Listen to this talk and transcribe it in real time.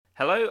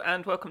Hello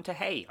and welcome to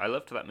Hey, I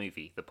Loved That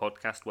Movie, the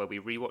podcast where we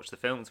rewatch the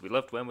films we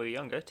loved when we were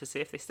younger to see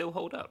if they still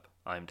hold up.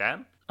 I'm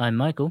Dan. I'm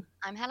Michael.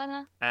 I'm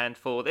Helena. And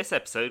for this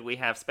episode, we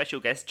have special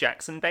guest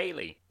Jackson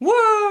Baly.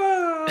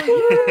 Whoa!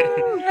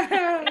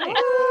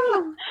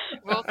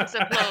 Raucous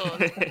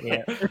applause.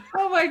 Yeah.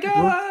 Oh my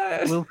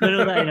god! We'll put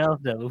all that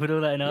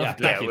in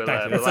after. Thank you.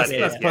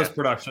 That's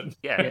post-production.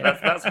 Yeah,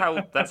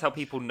 that's how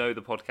people know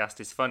the podcast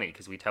is funny,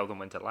 because we tell them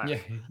when to laugh.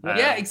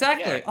 Yeah,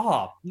 exactly. Yeah.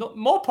 Oh,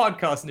 more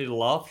podcasts need a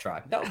laugh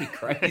track. That would be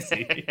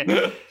crazy.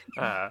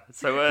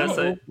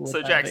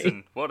 So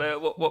Jackson, what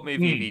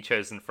movie have you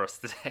chosen for us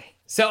today?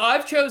 So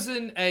I've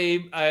chosen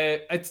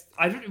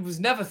it was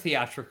never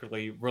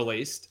theatrically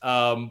released,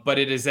 but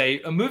it is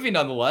a movie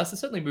nonetheless.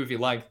 It's certainly movie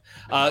length.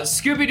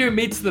 Scooby-Doo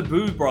meets the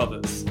Boo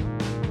Brothers.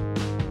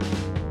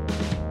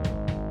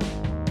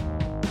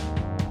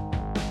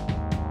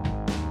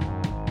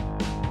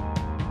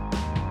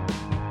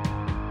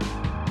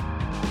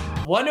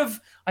 One of,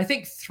 I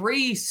think,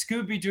 3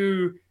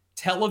 Scooby-Doo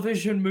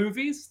television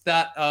movies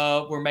that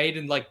were made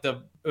in like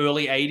the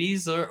early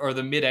 80s or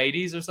the mid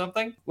 80s or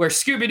something, where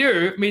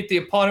Scooby-Doo meet the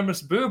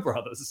eponymous Boo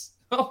Brothers.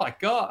 Oh my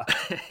god.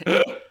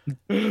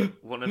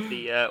 One of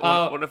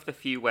the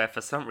few where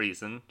for some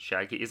reason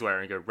Shaggy is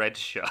wearing a red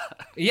shirt.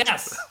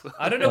 Yes.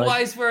 I don't know why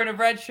he's wearing a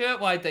red shirt.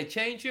 Why'd they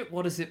change it?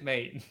 What does it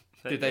mean?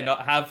 Did they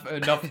not have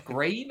enough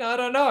green? I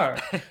don't know.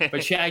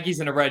 But Shaggy's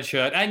in a red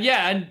shirt.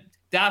 And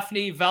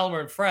Daphne, Velma,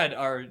 and Fred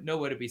are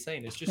nowhere to be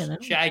seen. It's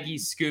just Shaggy,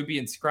 Scooby,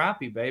 and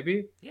Scrappy,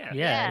 baby.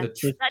 Yeah. That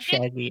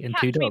Shaggy and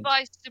catch 2 dogs. me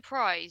by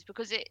surprise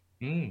because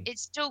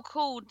it's still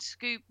called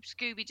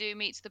Scooby-Doo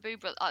meets the Boo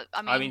Brothers.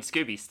 I mean,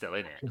 Scooby's still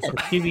in it. Yeah,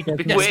 Scooby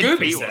does.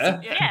 Scooby's there.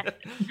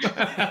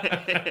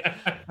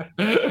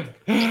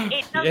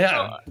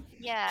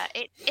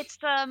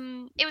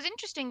 It was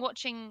interesting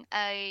watching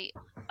a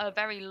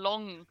very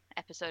long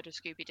episode of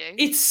Scooby-Doo.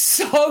 It's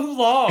so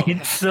long.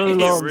 It's so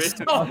long. It's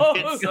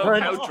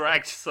somehow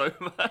dragged so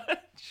much.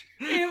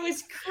 It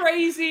was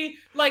crazy.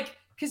 Like,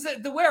 because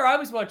the where I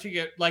was watching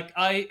it, like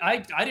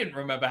I didn't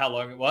remember how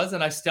long it was,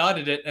 and I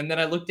started it, and then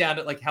I looked down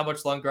at like how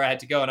much longer I had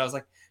to go, and I was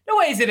like, no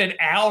way is it an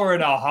hour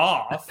and a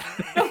half?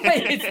 No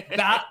way it's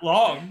that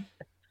long.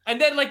 And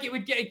then like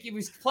it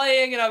was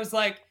playing, and I was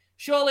like,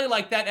 surely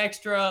like that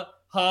extra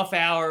half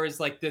hour is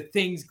like the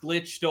thing's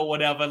glitched or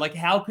whatever. Like,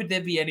 how could there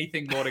be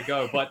anything more to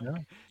go? But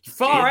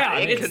far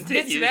out. It's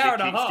an hour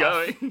and a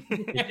half.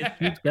 It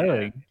keeps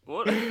going.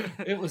 What?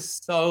 It was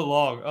so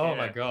long. Oh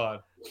my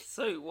god.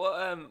 So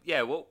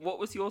what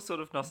was your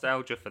sort of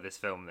nostalgia for this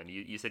film then?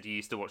 You said you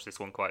used to watch this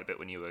one quite a bit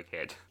when you were a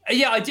kid.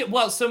 Yeah, I did.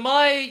 Well, so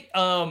my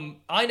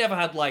I never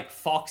had like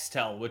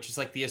Foxtel, which is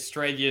like the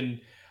Australian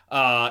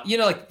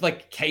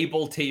like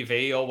cable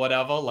TV or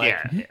whatever. Like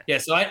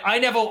so I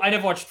never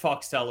watched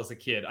Foxtel as a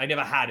kid. I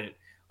never had it.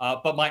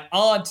 But my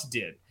aunt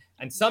did.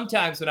 And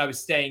sometimes when I was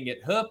staying at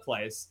her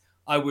place,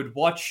 I would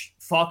watch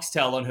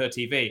Foxtel on her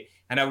TV,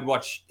 and I would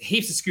watch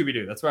heaps of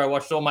Scooby-Doo. That's where I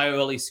watched all my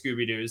early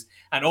Scooby-Doos.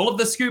 And all of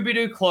the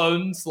Scooby-Doo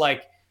clones,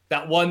 like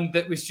that one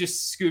that was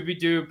just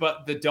Scooby-Doo,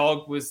 but the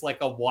dog was like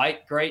a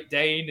white Great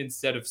Dane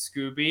instead of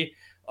Scooby.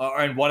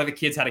 And one of the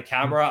kids had a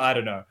camera. I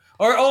don't know.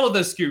 Or all of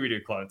the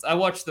Scooby-Doo clones. I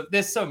watched them.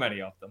 There's so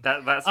many of them.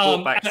 That's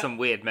brought back some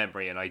weird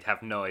memory, and I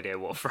have no idea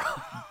what from.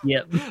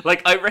 Yep.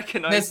 Like, I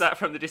recognise that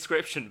from the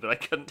description, but I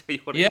couldn't tell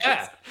you what it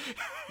is.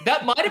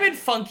 That might have been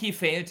Funky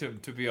Phantom,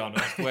 to be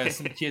honest, where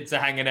some kids are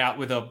hanging out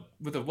with a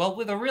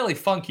really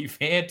funky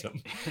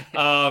phantom.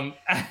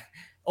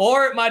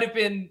 Or it might have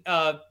been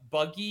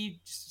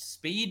Buggy,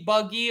 Speed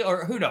Buggy,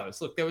 or who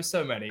knows? Look, there were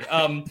so many.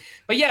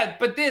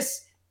 But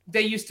this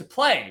they used to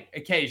play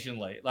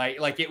occasionally.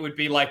 Like it would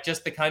be like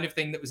just the kind of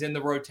thing that was in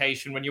the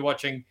rotation when you're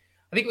watching,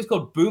 I think it was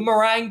called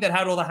Boomerang, that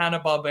had all the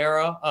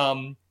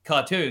Hanna-Barbera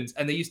cartoons,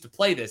 and they used to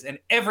play this. And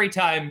every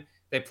time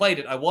they played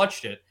it, I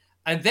watched it.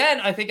 And then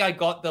I think I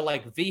got the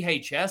like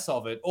VHS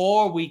of it,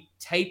 or we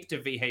taped a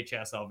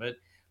VHS of it.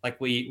 Like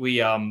we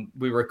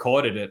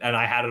recorded it, and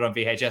I had it on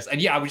VHS.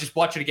 And I would just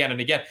watch it again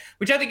and again,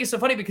 which I think is so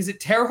funny because it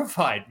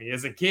terrified me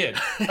as a kid.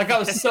 Like I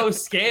was so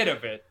scared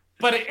of it.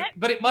 But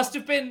it must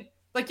have been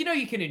like,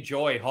 you can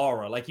enjoy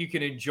horror, like you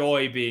can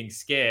enjoy being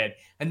scared.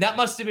 And that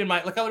must have been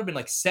I would have been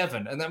like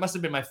 7. And that must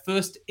have been my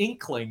first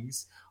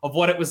inklings of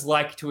what it was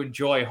like to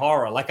enjoy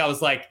horror. Like I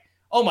was like,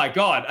 oh my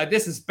God,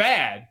 this is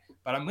bad.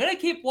 But I'm going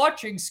to keep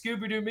watching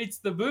Scooby-Doo meets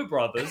the Boo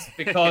Brothers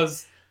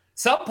because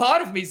some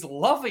part of me's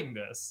loving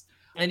this.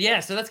 And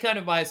so that's kind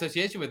of my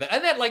association with it.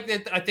 And then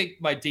I think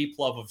my deep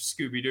love of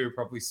Scooby-Doo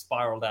probably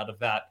spiraled out of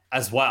that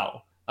as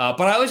well.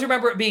 But I always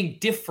remember it being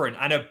different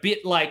and a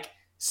bit like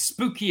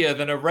spookier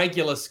than a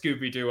regular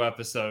Scooby-Doo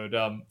episode,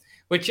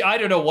 which I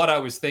don't know what I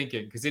was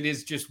thinking, because it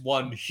is just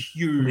one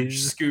huge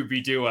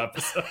Scooby-Doo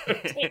episode.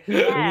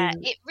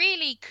 It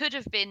really could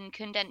have been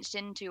condensed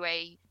into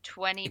a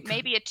 20,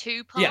 maybe a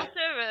 2-parter.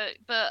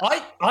 But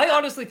I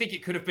honestly think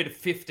it could have been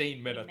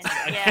 15 minutes.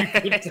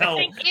 And you could tell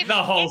the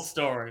whole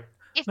story.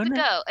 If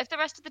the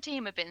rest of the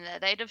team had been there,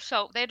 they'd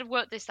have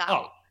worked this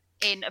out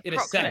in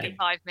approximately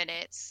 5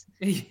 minutes.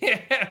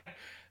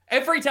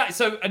 Every time.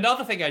 So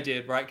another thing I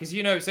did, right? Because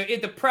so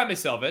the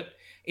premise of it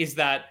is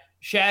that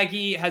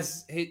Shaggy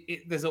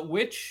there's a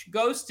witch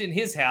ghost in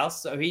his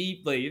house, so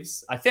he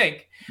leaves, I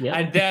think. Yep.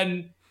 And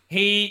then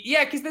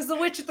because there's the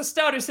witch at the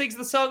start who sings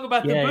the song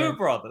about the Boo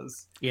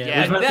Brothers. Yeah, it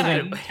and must have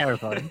then been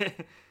terrifying.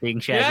 Being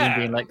Shaggy and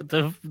being like,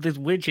 this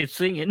witch is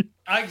singing.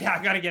 I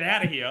gotta get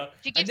out of here.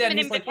 She gives him an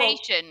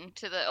invitation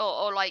to the,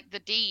 or like the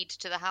deed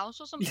to the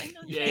house or something.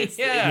 It's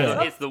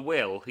the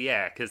will,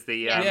 because the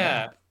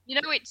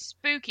You know it's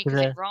spooky because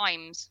it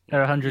rhymes. Her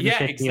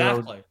 150 year old.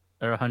 exactly.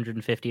 Her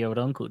 150-year-old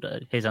uncle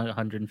died. His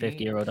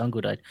 150-year-old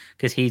uncle died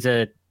because he's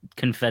a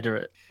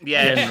Confederate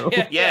general.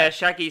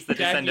 Shaggy's the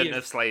descendant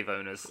of slave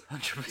owners.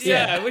 100%.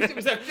 Yeah, which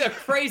was a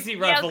crazy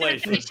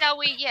revelation. Shall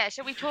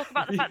we talk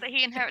about the fact that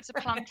he inherits a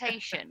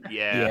plantation?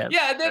 Yeah,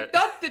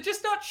 they're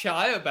just not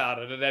shy about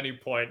it at any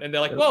point, and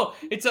they're like, "Whoa,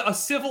 it's a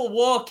Civil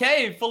War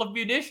cave full of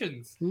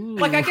munitions." Ooh.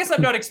 Like, I guess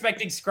I'm not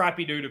expecting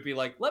Scrappy-Doo to be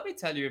like, "Let me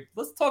tell you,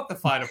 let's talk the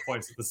finer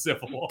points of the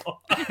Civil War."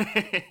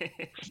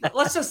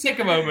 Let's just take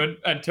a moment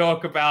and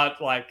talk about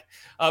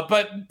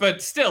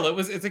but still,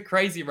 it's a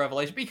crazy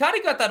revelation. But you kind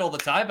of got that all the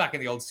time back in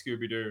the old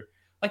Scooby-Doo.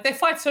 Like, they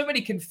fight so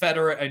many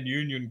Confederate and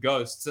Union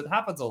ghosts. It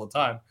happens all the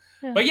time.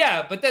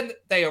 Yeah. But then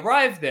they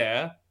arrive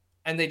there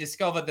and they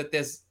discover that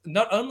there's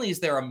not only is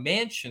there a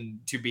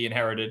mansion to be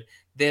inherited,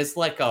 there's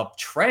like a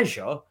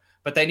treasure,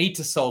 but they need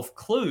to solve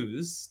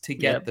clues to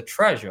get the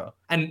treasure.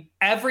 And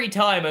every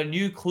time a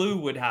new clue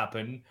would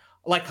happen,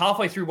 like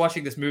halfway through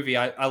watching this movie,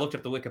 I looked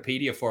up the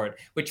Wikipedia for it,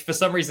 which for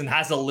some reason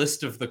has a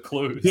list of the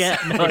clues. Yeah,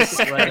 no, I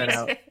couldn't work that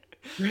out.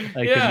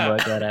 I couldn't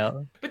work that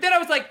out. But then I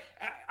was like,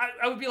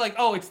 I would be like,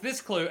 oh, it's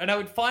this clue. And I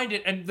would find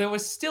it. And there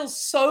was still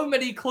so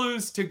many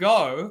clues to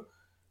go,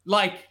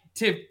 like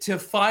to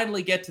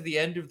finally get to the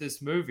end of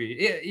this movie.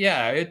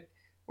 It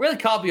really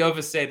can't be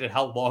overstated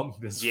how long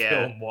this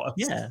film was.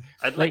 Yeah.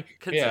 And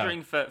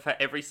considering for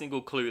every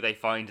single clue they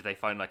find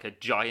like a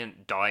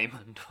giant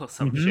diamond or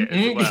some shit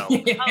as well.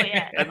 Oh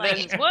yeah. And like,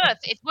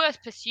 it's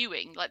worth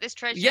pursuing. Like this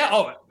treasure.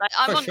 Yeah,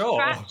 I'm on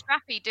sure.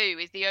 Scrappy-Doo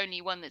is the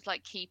only one that's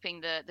like keeping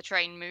the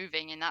train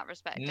moving in that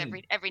respect.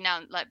 Every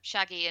now like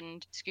Shaggy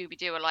and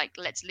Scooby-Doo are like,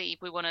 let's leave,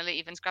 we want to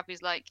leave, and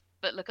Scrappy's like,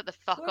 but look at the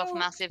fuck off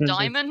massive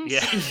diamonds.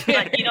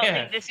 Like, you don't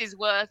think this is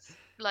worth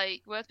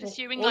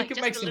pursuing? Well, like, we can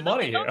just make a some little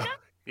money bit here. longer?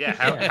 Yeah,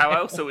 how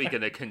else are we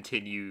going to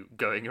continue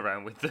going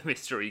around with the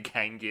mystery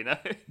gang, you know?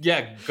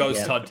 Yeah,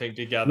 ghost hunting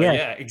together.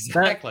 Yeah,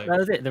 exactly. That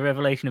was it. The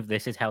revelation of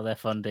this is how they're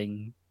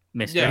funding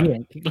Mystery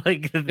Inc.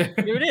 Like,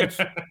 here it is.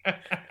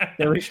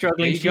 They were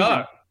struggling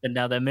students, and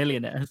now they're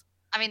millionaires.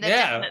 I mean, they're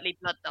definitely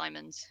blood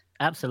diamonds.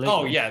 Absolutely.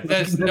 Oh, yeah.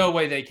 There's no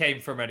way they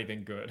came from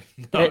anything good.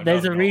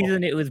 There's a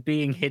reason it was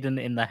being hidden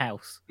in the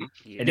house.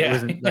 And it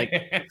wasn't, like,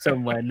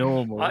 somewhere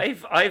normal.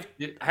 I've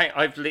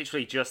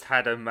literally just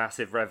had a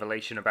massive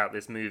revelation about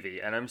this movie,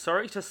 and I'm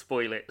sorry to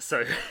spoil it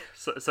so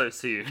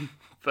soon.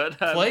 But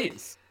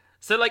please.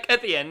 So, like,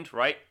 at the end,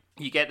 right,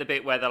 you get the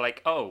bit where they're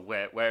like, oh,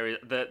 where is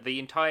the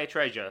entire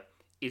treasure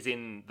is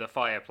in the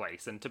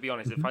fireplace. And to be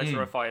honest, if I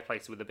saw a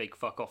fireplace with a big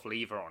fuck off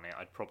lever on it,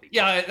 I'd probably...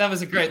 Yeah, that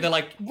was great. They're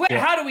like,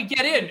 how do we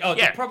get in? Oh,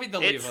 probably the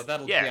lever.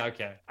 That'll be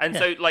okay. And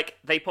so, like,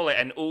 they pull it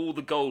and all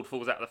the gold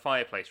falls out of the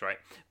fireplace, right?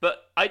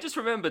 But I just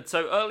remembered,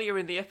 so earlier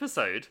in the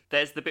episode,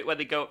 there's the bit where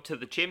they go up to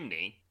the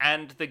chimney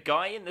and the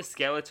guy in the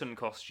skeleton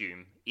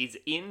costume is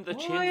in the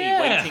chimney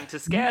waiting to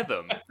scare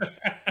them.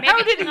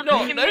 How did he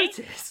not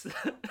notice?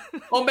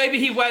 Or maybe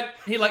he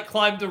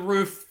climbed the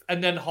roof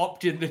and then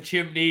hopped in the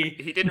chimney.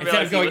 He didn't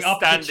realize he was up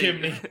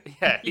standing. The chimney.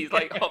 Yeah, he's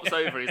like hops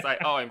over. He's like,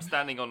 oh, I'm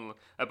standing on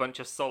a bunch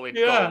of solid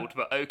gold,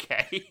 but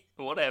okay,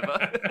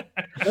 whatever.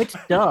 It's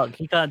dark.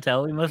 He can't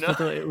tell. He must have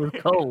thought it was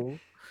coal.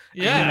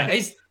 Yeah,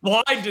 he's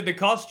blind in the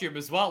costume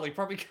as well. He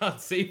probably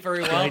can't see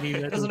very well. He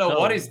doesn't know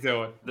what he's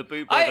doing. The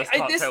Boo Brothers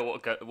can't tell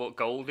what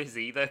gold is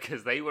either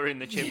because they were in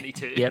the chimney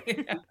too. Yep.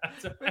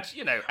 Which,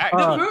 you know,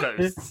 actual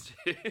ghosts.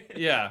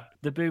 Yeah.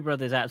 The Boo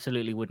Brothers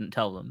absolutely wouldn't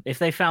tell them. If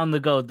they found the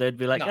gold, they'd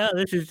be like,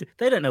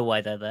 they don't know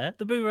why they're there.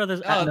 The Boo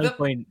Brothers at no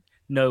point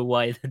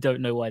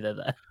don't know why they're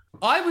there.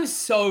 I was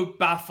so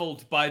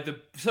baffled by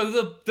the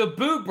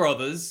Boo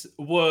Brothers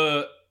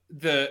were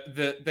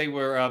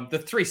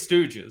the Three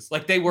Stooges.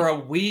 Like, they were a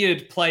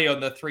weird play on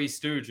the Three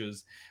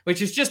Stooges,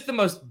 which is just the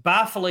most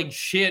baffling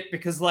shit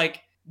because, like,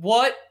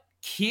 what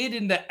kid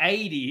in the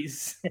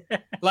 80s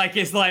like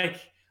is like,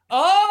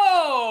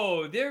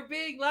 oh, they're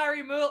being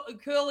Larry,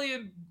 Curly,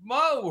 and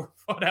Moe or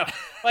whatever.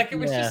 Like, it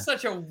was just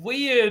such a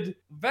weird,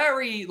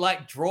 very,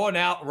 like, drawn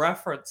out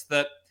reference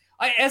that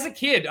as a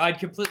kid, I'd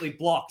completely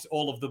blocked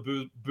all of the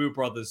Boo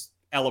Brothers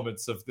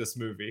elements of this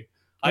movie.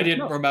 I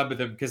didn't remember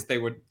them because they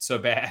were so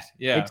bad.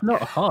 Yeah, it's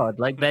not hard.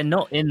 Like, they're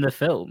not in the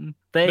film.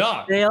 They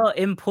are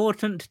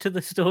important to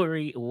the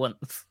story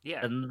once.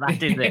 Yeah, and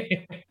that is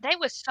it. They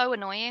were so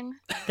annoying.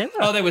 They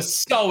were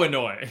so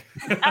annoying.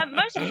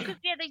 Mostly because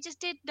they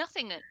just did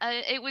nothing.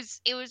 It was.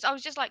 I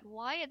was just like,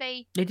 why are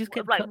they? They just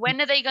kept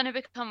when are they going to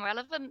become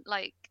relevant?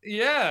 Like,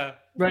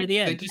 right at the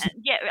end.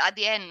 At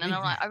the end, and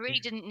I'm like, I really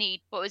didn't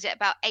need. What was it?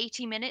 About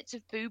 80 minutes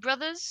of Boo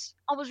Brothers.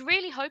 I was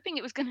really hoping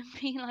it was going to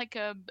be like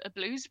a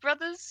Blues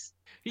Brothers.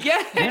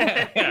 Yeah.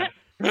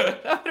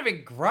 That would have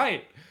been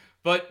great.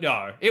 But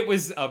no, it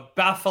was a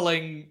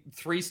baffling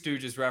Three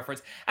Stooges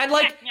reference. And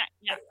like,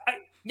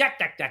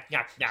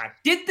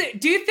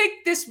 do you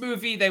think this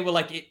movie, they were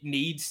like, it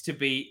needs to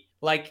be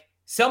like,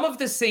 some of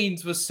the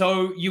scenes were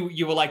so,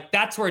 you were like,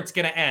 that's where it's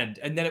going to end.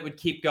 And then it would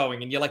keep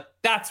going. And you're like,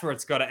 that's where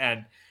it's going to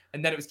end.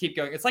 And then it was keep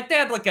going. It's like they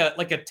had like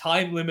a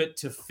time limit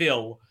to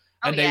fill.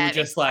 And they were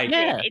just like,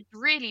 it's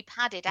really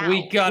padded out.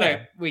 We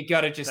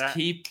gotta just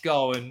keep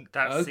going.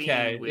 That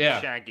scene with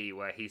Shaggy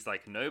where he's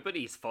like,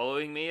 nobody's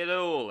following me at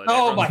all. And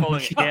oh my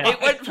God.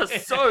 It went for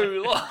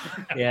so long.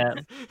 Yeah.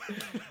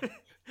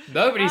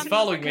 Nobody's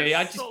following me.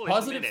 I just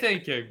positive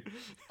thinking.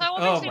 So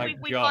obviously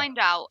we find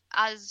out,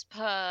 as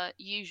per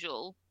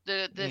usual,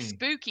 the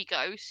spooky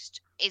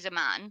ghost is a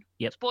man.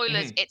 Yep.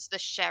 Spoilers, it's the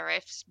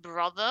sheriff's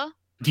brother.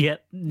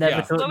 Yep.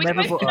 Never thought. Do we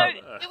ever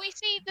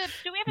see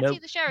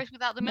the sheriff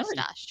without the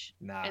mustache?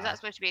 Nah. Is that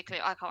supposed to be a clue?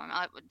 I can't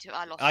remember.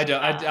 I lost. I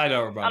don't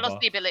remember. I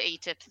lost the ability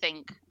to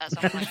think at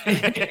some point.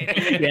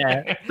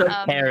 Yeah.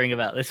 Stop caring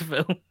about this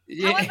film.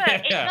 However,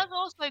 it does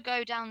also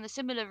go down the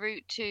similar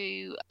route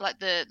to like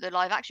the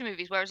live action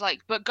movies, where it's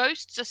like, but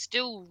ghosts are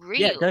still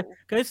real. Yeah,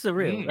 ghosts are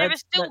real. There are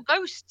still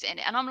ghosts in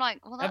it, and I'm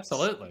like, well, that's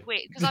absolutely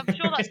weird, because I'm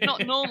sure that's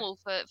not normal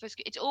for.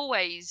 It's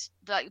always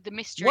like the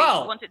mystery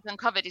once it's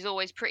uncovered is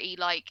always pretty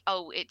like,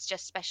 oh, it's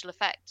just special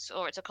effects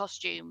or it's a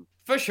costume.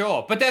 For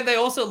sure. But then they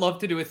also love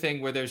to do a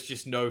thing where there's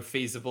just no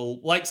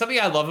feasible, like something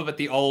I love about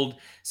the old,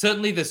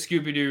 certainly the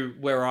Scooby-Doo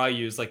where I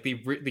use, like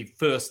the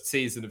first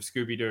season of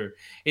Scooby-Doo,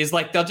 is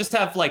like they'll just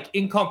have like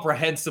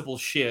incomprehensible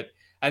shit,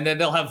 and then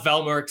they'll have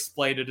Velma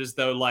explain it as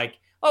though like,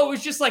 oh, it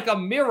was just like a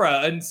mirror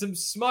and some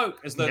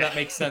smoke, as though that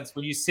makes sense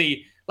when you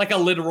see like a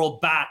literal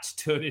bat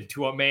turn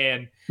into a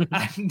man.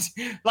 And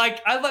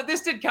like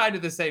this did kind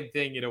of the same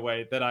thing in a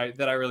way that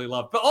I really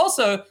love. But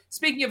also,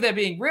 speaking of there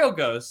being real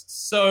ghosts,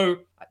 so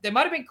they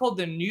might have been called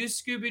the New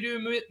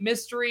Scooby-Doo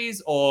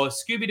Mysteries or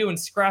Scooby-Doo and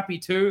Scrappy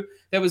 2.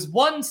 There was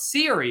one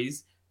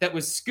series that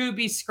was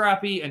Scooby,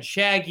 Scrappy, and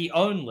Shaggy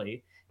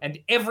only, and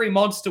every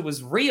monster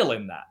was real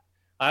in that.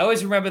 I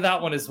always remember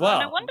that one as well.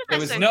 No wonder they're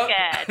so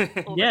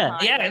scared.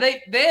 Yeah,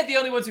 they're the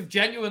only ones who've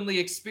genuinely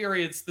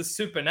experienced the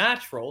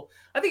supernatural.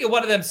 I think in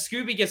one of them,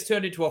 Scooby gets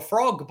turned into a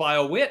frog by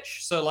a witch.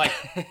 So like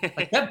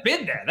they've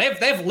been there.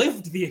 They've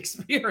lived the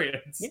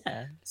experience.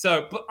 Yeah.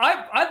 So, but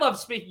I love,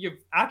 speaking of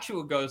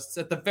actual ghosts,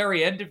 at the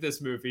very end of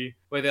this movie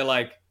where they're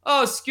like,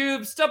 "Oh,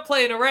 Scoob, stop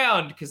playing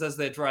around," because as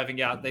they're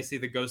driving out, they see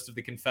the ghost of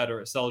the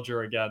Confederate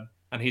soldier again,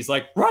 and he's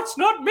like, "That's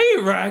not me,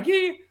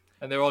 Raggy."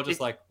 And they're all just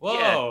like,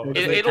 whoa.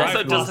 Yeah. It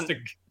also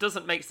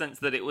doesn't make sense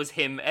that it was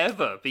him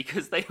ever,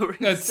 because they were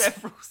in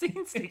several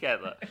scenes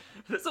together.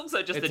 There's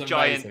also just a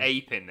giant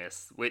ape in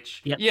this,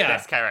 which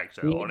best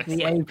character, honestly.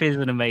 The ape is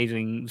an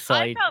amazing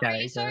side character. I felt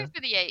really sorry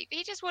for the ape.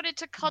 He just wanted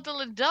to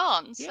cuddle and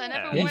dance, and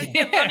everyone was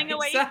running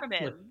away from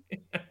him.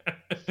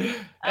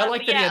 I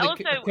like that he had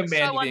also command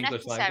so of the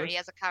English unnecessary language.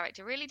 As a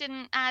character. Really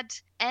didn't add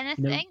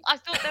anything. No. I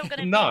thought they were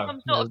going to do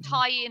some sort of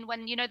tie-in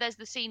when, there's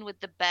the scene with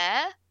the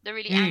bear, the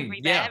really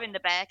angry bear in the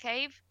bear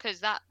cave, because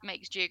that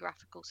makes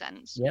geographical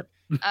sense. Yep.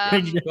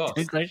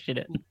 Don't question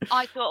it.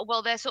 I thought,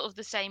 well, they're sort of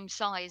the same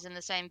size and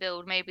the same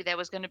build. Maybe there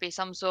was going to be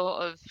some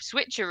sort of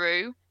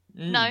switcheroo.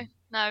 No.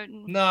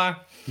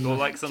 Or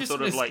like some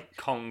sort of like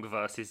Kong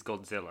versus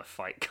Godzilla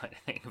fight kind of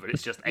thing, but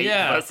it's just ape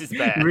versus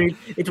bear.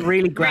 It's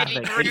really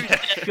graphic.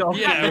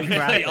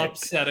 Really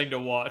upsetting to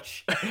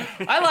watch.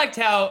 I liked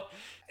how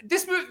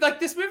this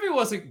movie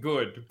wasn't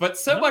good, but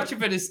so much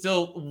of it is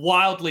still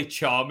wildly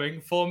charming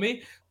for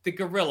me. The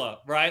gorilla,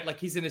 right? Like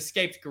he's an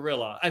escaped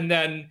gorilla, and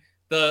then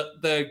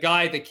the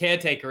guy, the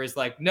caretaker, is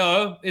like,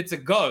 no, it's a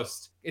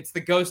ghost. It's the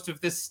ghost of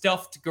this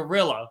stuffed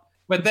gorilla.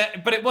 But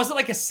it wasn't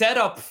like a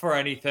setup for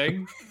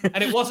anything,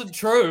 and it wasn't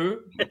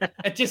true.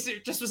 It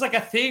just was like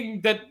a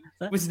thing that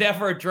was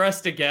never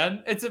addressed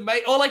again. It's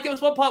amazing. Or like there was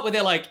one part where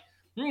they're like,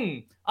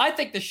 I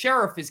think the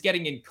sheriff is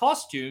getting in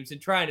costumes and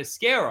trying to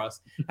scare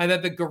us. And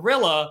then the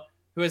gorilla,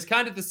 who has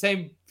kind of the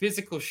same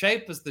physical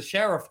shape as the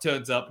sheriff,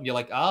 turns up, and you're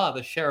like,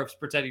 the sheriff's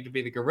pretending to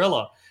be the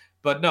gorilla.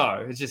 But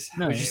no, it's just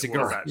a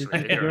gorilla.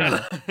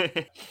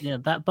 Yeah,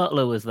 that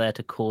butler was there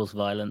to cause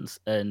violence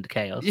and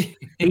chaos.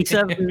 He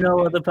served no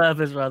other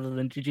purpose rather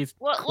than to just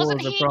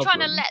wasn't he trying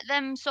to let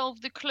them solve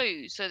the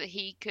clues so that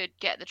he could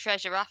get the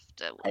treasure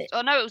after?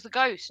 Oh no, it was the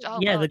ghost. Oh,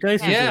 yeah, God. the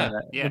ghost was there.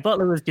 The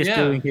butler was just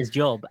doing his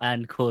job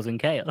and causing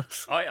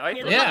chaos. The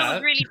butler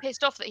was really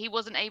pissed off that he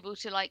wasn't able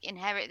to like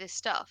inherit this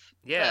stuff.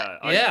 Steal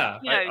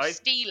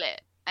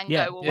it and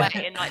go away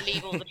and like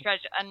leave all the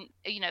treasure and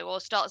or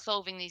start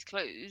solving these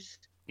clues.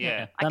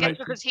 Yeah, I guess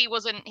because he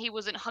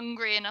wasn't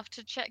hungry enough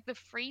to check the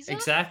freezer.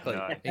 Exactly.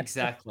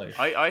 Exactly.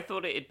 I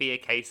thought it'd be a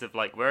case of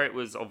like where it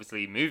was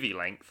obviously movie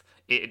length.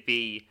 It'd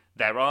be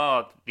there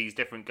are these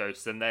different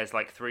ghosts and there's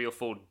like 3 or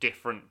 4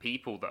 different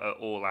people that are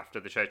all after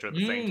the treasure at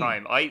the same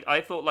time.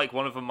 I thought like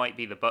one of them might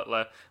be the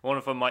butler, one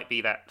of them might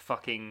be that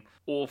fucking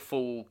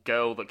awful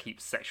girl that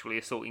keeps sexually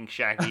assaulting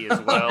Shaggy as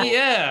well.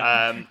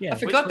 I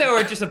forgot there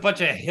were just a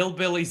bunch of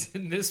hillbillies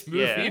in this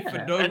movie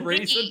for no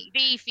reason.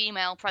 The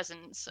female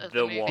presence of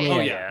the movie.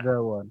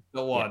 one.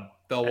 The one.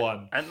 the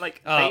one. And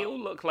like they all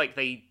look like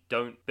they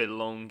don't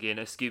belong in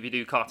a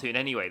Scooby-Doo cartoon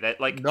anyway. They're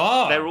like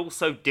No. they're all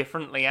so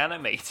differently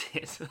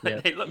animated.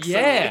 Like, they look so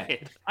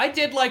weird. I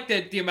did like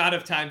the amount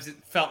of times it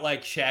felt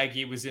like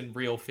Shaggy was in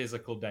real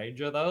physical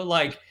danger though.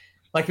 Like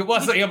it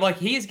wasn't. I'm like,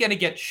 he's gonna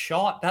get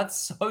shot. That's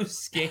so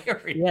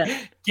scary.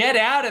 Yeah. Get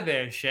out of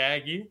there,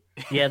 Shaggy.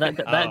 Yeah,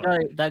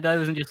 that guy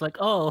wasn't just like,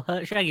 oh,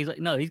 Shaggy's like,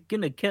 no, he's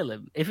gonna kill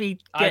him if he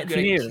I'm gets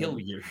gonna near kill him.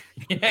 you.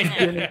 He's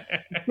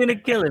gonna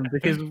kill him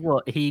because of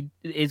what he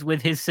is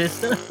with his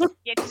sister.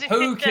 Yeah, because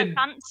Who it's can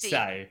fancy.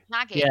 say?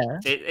 Maggie. Yeah,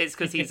 It's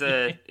because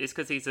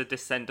he's a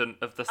descendant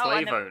of the Oh, I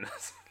slave know.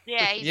 owners.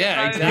 Yeah, he's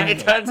Yeah, a exactly. It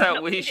turns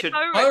out we should.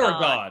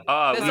 Beauregard.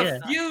 Oh,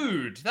 There's a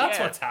feud. That's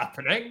Yeah. what's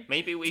happening.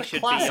 Maybe we It's a should be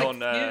classic on.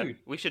 feud.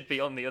 We should be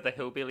on the other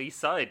hillbilly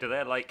side.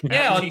 They're like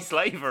Yeah,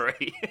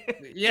 anti-slavery.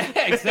 Yeah,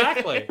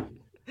 exactly.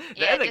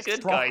 They're the just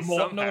good Brock guys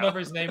Morton or somehow. whatever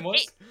his name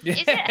was. Is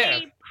it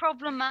a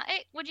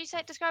problematic? Would you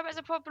say describe it as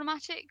a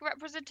problematic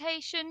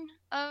representation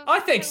of? I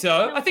think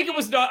so. I think it hillbillies?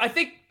 was not. I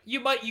think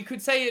you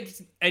could say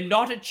it's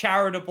not a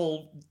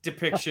charitable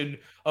depiction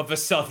of a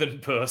Southern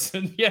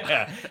person.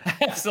 Yeah,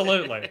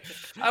 absolutely.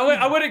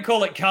 I wouldn't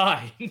call it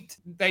kind.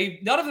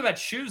 None of them had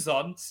shoes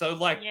on, so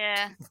like,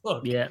 Yeah.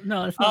 look. yeah.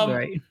 No, it's not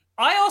great.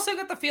 I also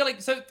got the feeling.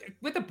 So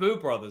with the Boo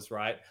Brothers,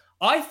 right?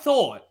 I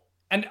thought,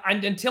 and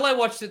until I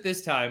watched it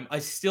this time, I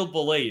still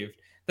believed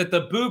that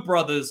the Boo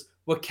Brothers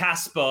were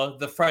Casper,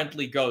 the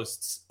Friendly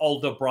Ghost's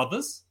older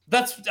brothers.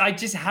 I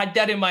just had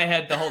that in my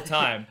head the whole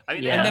time. I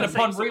mean, Yeah. and And then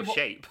then upon upon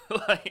shape.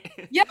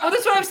 Like... Yeah, well,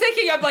 that's what I was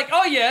thinking. I'm like,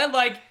 oh yeah,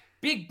 like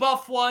big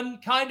buff one,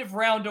 kind of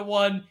rounder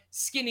one,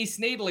 skinny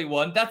sneedly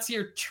one. That's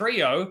your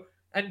trio.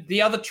 And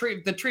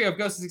the trio of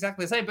ghosts is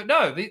exactly the same. But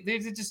no,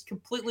 these are just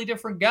completely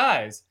different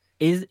guys.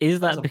 Is That's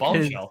that a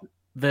because bombshell.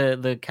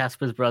 the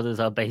Casper's brothers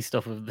are based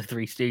off of the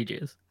Three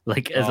Stooges,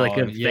 like as like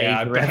a vague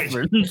I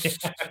reference?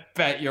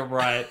 bet you're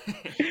right.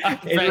 I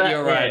Is bet that-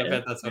 you're right. yeah. I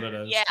bet that's what it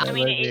is. Yeah, I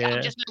mean, Yeah.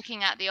 I'm just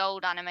looking at the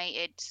old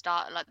animated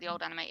the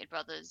old animated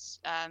brothers.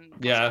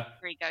 Yeah.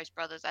 Three Ghost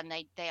Brothers, and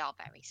they are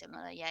very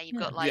similar. Yeah, you've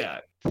got like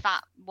Yeah.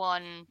 fat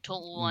one,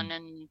 tall one,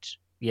 and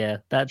Yeah,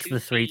 that's the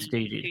Three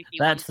Toothy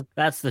Stooges.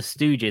 That's the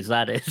Stooges.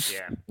 That is.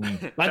 Yeah.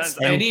 That's Turns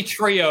out- any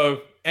trio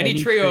of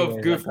Any trio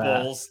goofballs. like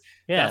that.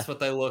 Yeah. That's what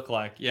they look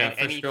like. Yeah,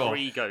 for any sure.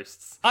 three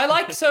ghosts. I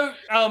like so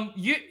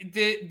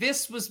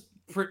this was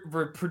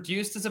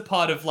produced as a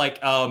part of like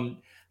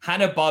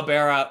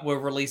Hanna-Barbera were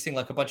releasing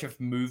like a bunch of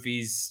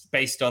movies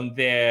based on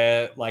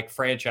their like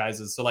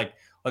franchises, so like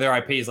or their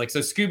IPs. Like so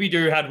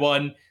Scooby-Doo had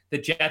one, the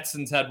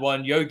Jetsons had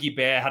one, Yogi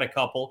Bear had a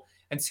couple,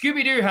 and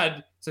Scooby-Doo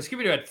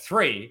had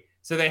three.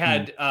 So they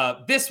had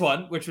this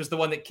one, which was the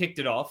one that kicked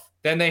it off.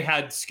 Then they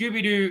had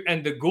Scooby-Doo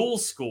and the Ghoul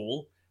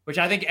School, which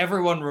I think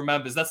everyone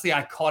remembers. That's the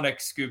iconic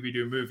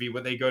Scooby-Doo movie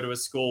where they go to a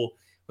school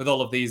with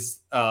all of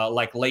these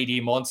like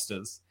lady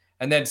monsters.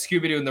 And then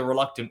Scooby-Doo and the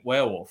Reluctant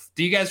Werewolf.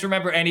 Do you guys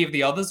remember any of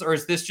the others? Or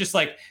is this just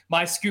like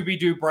my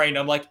Scooby-Doo brain?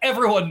 I'm like,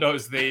 everyone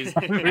knows these.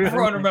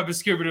 Everyone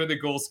remembers Scooby-Doo and the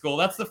Ghoul School.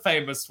 That's the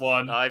famous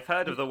one. I've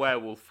heard of the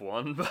werewolf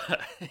one,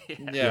 but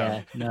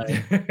Yeah. No.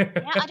 yeah,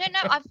 I don't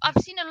know. I've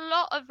seen a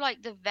lot of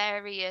like the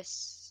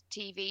various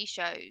TV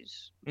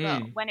shows,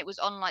 but when it was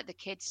on like the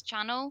kids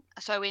channel,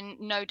 so in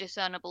no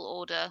discernible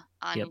order,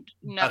 and Yep.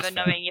 never That's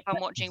fair. knowing if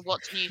I'm watching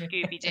What's New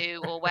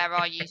Scooby-Doo or Where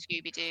Are You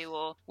Scooby-Doo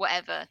or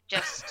whatever.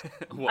 Just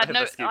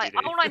whatever Scooby-Doo.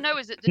 all I know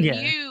is that Yeah.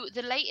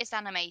 the latest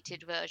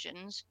animated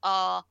versions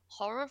are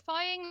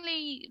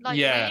horrifyingly like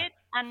Yeah. weird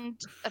and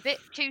a bit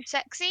too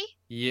sexy.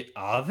 Yeah,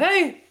 are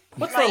they?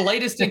 What's the Like-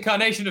 latest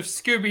incarnation of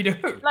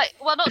Scooby-Doo? Like,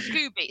 well, not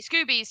Scooby.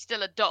 Scooby is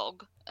still a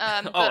dog.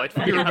 Oh, But-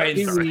 I'd He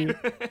remains sorry.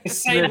 the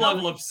same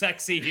level of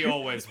sexy he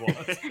always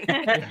was.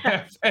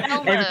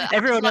 Velma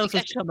Everyone has, else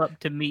like, has come up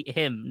to meet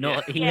him.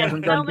 Not he Yeah,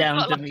 hasn't gone Velma's down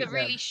got to like meet a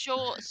really them.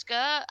 short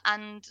skirt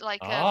and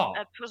like Oh.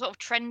 a sort of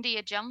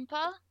trendier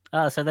jumper.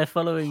 Ah, so they're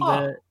following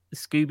Huh. the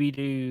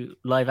Scooby-Doo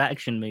live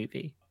action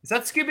movie. Is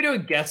that Scooby-Doo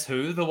and Guess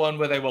Who? The one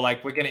where they were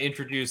like, we're going to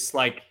introduce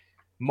like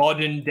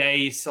modern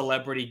day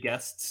celebrity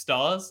guest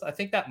stars? I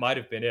think that might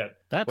have been it.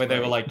 That's Where they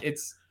were great. like,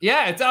 it's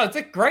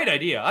a great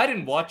idea. I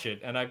didn't watch it,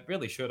 and I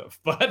really should have,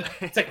 but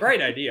it's a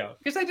great idea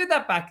because I did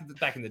that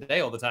back in the day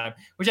all the time.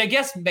 Which I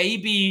guess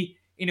maybe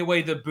in a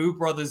way the Boo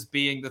Brothers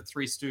being the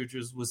Three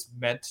Stooges was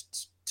meant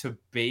to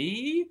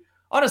be.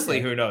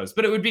 Honestly, who knows?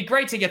 But it would be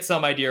great to get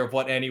some idea of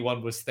what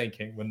anyone was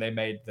thinking when they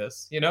made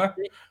this. You know,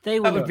 They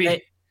that were. would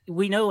be.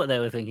 We know what they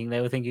were thinking.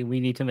 They were thinking we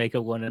need to make a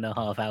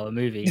 1.5 hour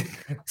movie.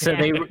 So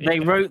Yeah. they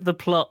wrote the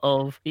plot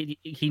of he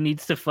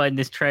needs to find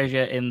this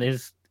treasure in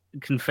this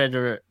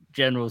Confederate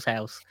general's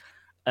house,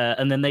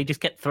 and then they just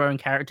kept throwing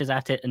characters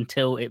at it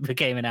until it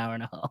became an hour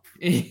and a half.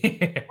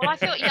 Well,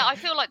 I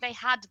feel like they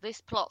had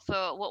this plot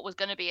for what was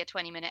going to be a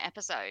 20-minute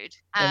episode,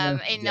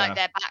 in Yeah. like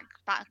their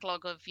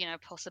backlog of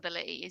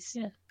possibilities.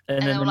 Yeah. And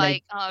And they then were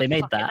like, oh, they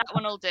made fuck it, that. that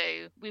one will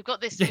do. We've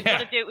got this.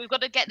 Yeah. We've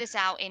got to get this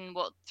out in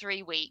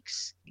 3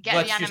 weeks. Get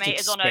Let's the just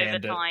animators on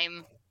expand it.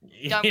 overtime.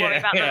 Don't worry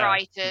about the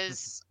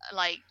writers.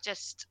 Like,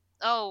 just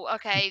oh,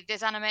 okay,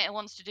 this animator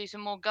wants to do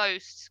some more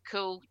ghosts.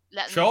 Cool.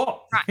 Let them,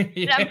 Sure. let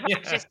them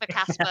practice for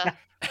Casper.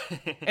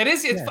 It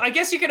is. It's, I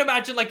guess you can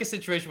imagine like a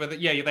situation where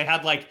they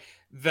had like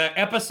the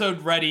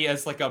episode ready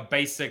as like a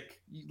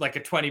basic, like a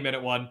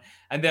 20-minute one,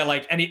 and they're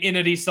like, and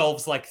he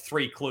solves like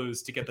 3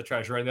 clues to get the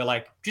treasure, and they're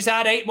like, just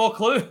add 8 more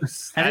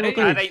clues. Add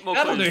 8 more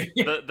That'll clues.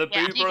 do. The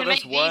Boo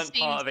brothers weren't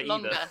part of it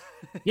longer.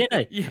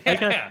 either.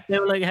 Yeah. They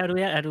were like, how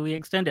do we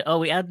extend it? Oh,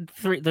 we add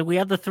 3. We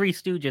had the 3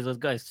 Stooges as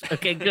ghosts.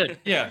 Okay, good.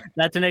 Yeah,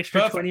 that's an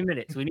extra Perfect. 20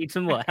 minutes. We need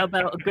some more. How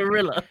about a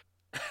gorilla?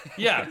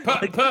 Yeah,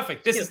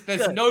 perfect.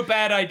 There's no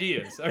bad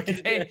ideas.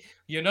 Okay,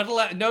 you're not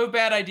allowed. No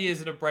bad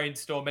ideas in a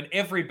brainstorm, and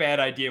every bad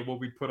idea will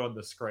be put on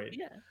the screen.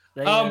 Yeah.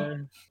 They,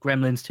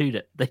 Gremlins 2'd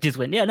it. They just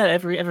went,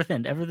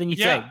 everything you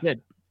say,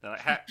 good.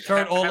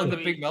 Throw it all in the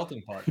big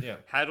melting pot. Yeah.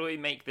 How do we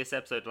make this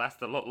episode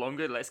last a lot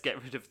longer? Let's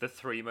get rid of the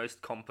 3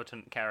 most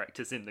competent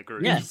characters in the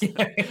group. Yeah.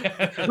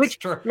 Which,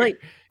 true.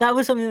 like, that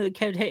was something that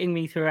kept hitting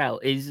me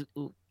throughout. Is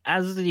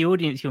as the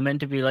audience, you're meant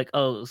to be like,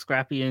 oh,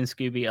 Scrappy and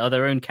Scooby are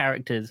their own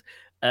characters.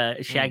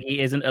 Shaggy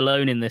isn't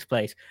alone in this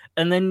place,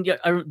 and then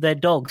they're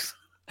dogs.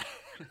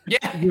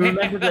 Yeah, you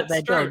remember that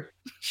they're dogs.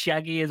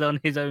 Shaggy is on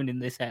his own in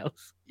this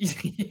house.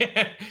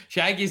 Yeah,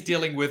 Shaggy's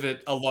dealing with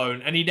it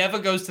alone, and he never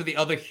goes to the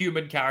other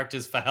human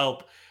characters for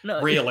help.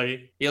 No,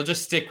 really, he'll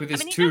just stick with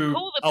his he 2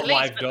 call the police,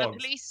 alive but dogs. The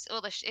police,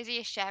 or is he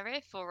a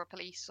sheriff or a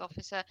police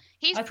officer?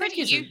 He's I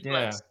pretty think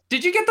useless.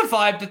 Did you get the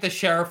vibe that the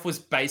sheriff was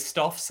based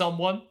off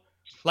someone,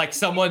 like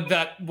someone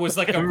that was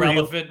like a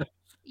relevant?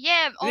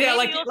 Yeah, or yeah,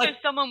 maybe also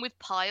someone with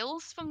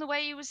piles from the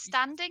way he was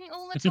standing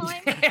all the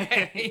time.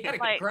 He had a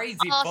like, crazy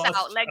arse posture.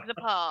 out, legs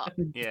apart.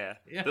 Yeah.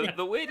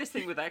 The weirdest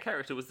thing with that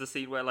character was the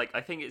scene where, like,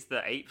 I think it's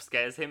the ape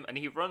scares him and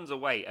he runs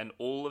away and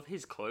all of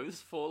his clothes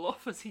fall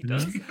off as he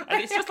does.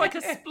 And it's just like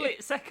a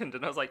split second,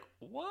 and I was like,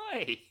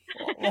 why?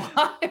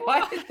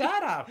 Why did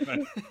that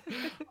happen?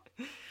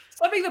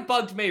 Something that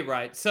bugged me,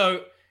 right?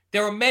 So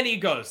there are many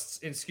ghosts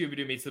in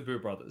Scooby-Doo Meets the Boo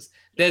Brothers.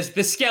 There's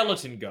the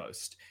skeleton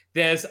ghost.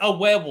 There's a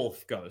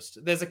werewolf ghost.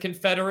 There's a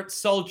Confederate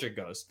soldier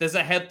ghost. There's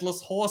a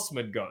headless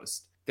horseman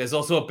ghost. There's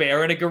also a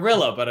bear and a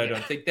gorilla, but I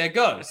don't think they're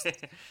ghosts.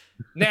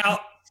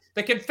 Now,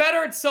 the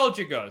Confederate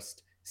soldier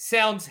ghost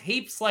sounds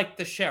heaps like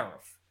the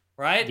sheriff,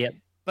 right? Yep.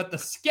 But the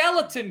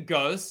skeleton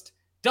ghost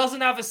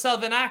doesn't have a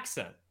southern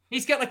accent.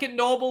 He's got like a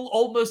normal,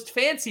 almost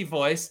fancy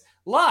voice,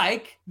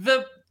 like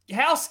the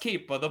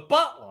housekeeper, the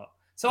butler.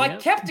 So I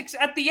kept,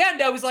 at the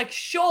end, I was like,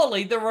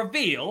 surely the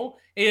reveal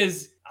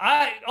is,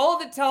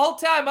 the whole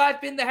time I've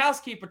been the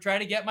housekeeper trying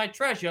to get my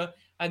treasure.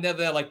 And then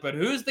they're like, but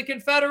who's the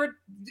Confederate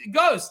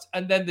ghost?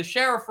 And then the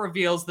sheriff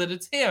reveals that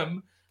it's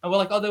him. And we're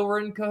like, oh, they were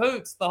in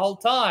cahoots the whole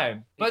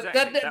time. But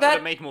exactly. that would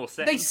have made more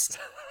sense.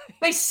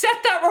 They set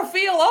that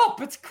reveal up.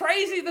 It's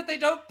crazy that they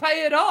don't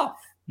pay it off.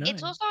 No.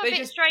 It's also a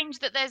bit strange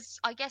that there's,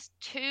 I guess,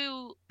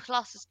 2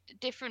 plus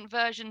different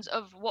versions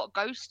of what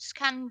ghosts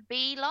can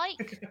be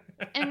like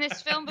in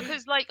this film,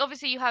 because, like,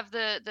 obviously you have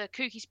the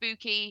kooky,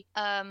 spooky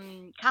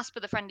Casper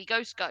the Friendly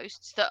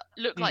ghosts that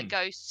look like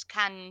ghosts,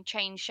 can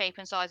change shape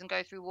and size and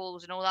go through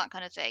walls and all that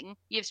kind of thing.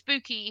 You have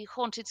spooky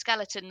haunted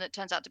skeleton that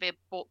turns out to be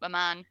a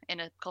man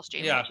in a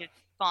costume, which is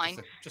fine.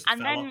 Just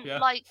and then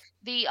like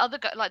the other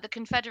like the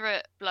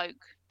Confederate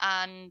bloke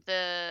and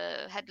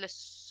the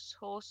headless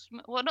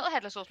horseman. Well, not the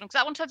headless horseman, because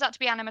that one turns out to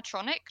be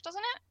animatronic,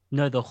 doesn't it?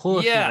 No, the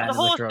horse. Yeah, the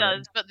horse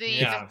does, but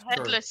the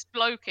headless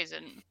bloke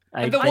isn't.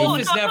 And the wolf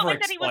is I never thought they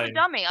said he was a explained.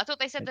 dummy. I thought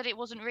they said that it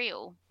wasn't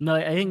real. No,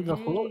 I think the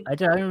horse. I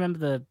don't remember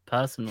the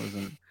person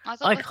wasn't.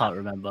 I can't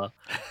remember.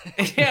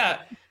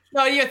 Yeah.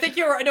 No, I think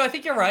you're right. No, I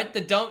think you're right.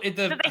 The so they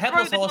headless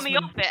throw the dummy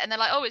horseman, off it, and they're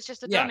like, "Oh, it's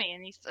just a dummy,"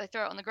 and they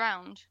throw it on the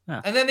ground.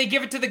 and then they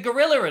give it to the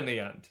gorilla in the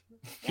end.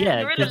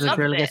 Yeah, because the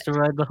gorilla gets to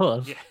ride the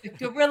horse. Yeah.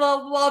 The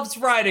gorilla loves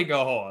riding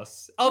a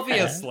horse,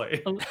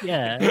 obviously.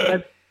 Yeah.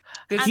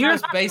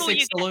 Here's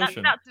basic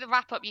solution. That's the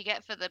wrap up you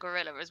get for the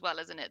gorilla as well,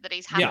 isn't it? That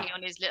he's happy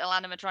on his little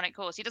animatronic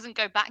horse. He doesn't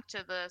go back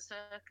to the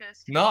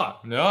circus. No,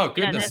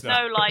 goodness there's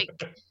no like,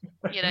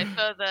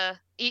 further.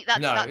 That's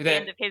the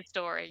end of his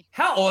story.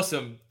 How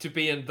awesome to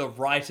be in the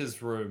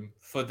writer's room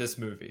for this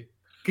movie.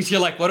 Because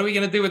you're like, what are we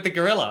going to do with the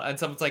gorilla? And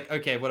someone's like,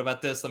 okay, what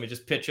about this? Let me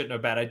just pitch it. No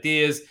bad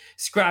ideas.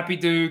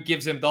 Scrappy-Doo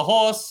gives him the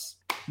horse.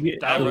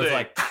 That was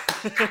like,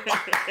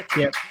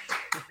 yep.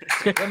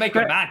 They're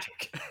making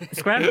magic.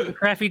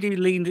 Scrappy-Doo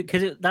leaned,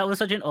 because that was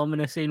such an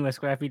ominous scene where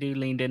Scrappy-Doo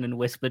leaned in and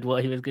whispered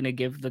what he was going to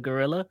give the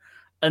gorilla.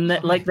 And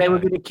that, they were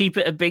going to keep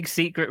it a big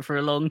secret for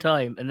a long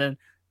time. And then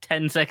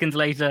 10 seconds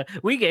later,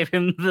 we gave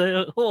him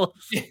the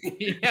horse.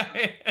 It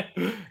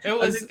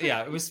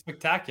was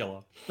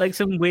spectacular. Like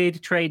some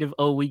weird trade of,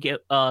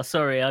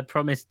 sorry, I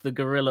promised the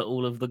gorilla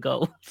all of the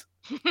gold.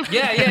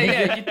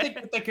 Yeah. You'd think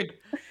that they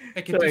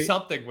could do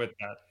something with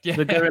that. Yeah.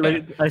 The gorilla,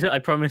 I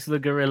promised the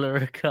gorilla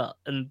a cut,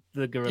 and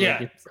the gorilla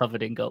is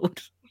covered in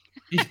gold.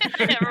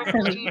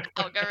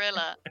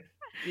 Gorilla.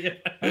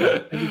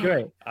 That'd be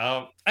great.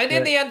 And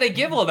in the end, they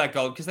give all that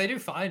gold because they do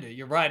find it.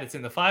 You're right; it's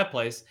in the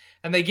fireplace,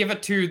 and they give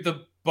it to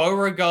the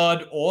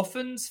Beauregard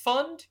Orphans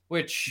Fund,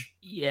 which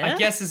I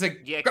guess is a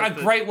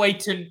great way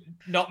to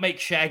not make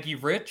Shaggy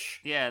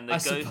rich. Yeah, and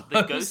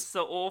the ghosts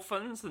are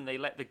orphans, and they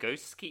let the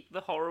ghosts keep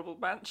the horrible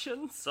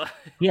mansion. So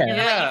you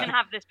can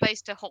have this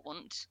place to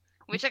haunt.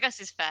 Which I guess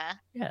is fair.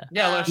 Yeah.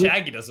 Well,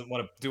 Shaggy doesn't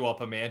want to do up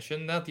a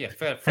mansion.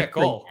 Fair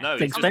call. No,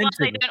 it's expensive.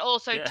 They don't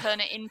also turn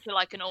it into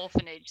like an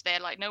orphanage. They're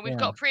like, no, we've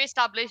got a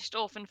pre-established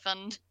orphan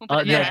fund. We're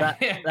not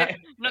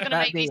going to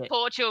make these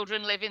poor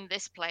children live in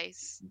this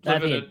place.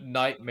 Live in a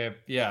nightmare.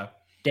 Yeah.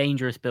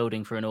 Dangerous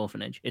building for an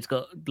orphanage. It's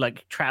got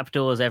like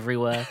trapdoors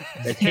everywhere.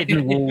 There's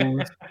hidden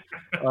walls.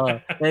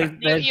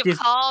 Your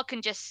car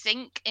can just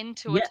sink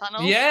into a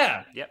tunnel.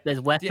 Yeah. There's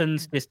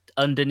weapons just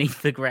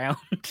underneath the ground.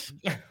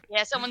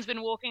 Yeah, someone's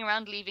been walking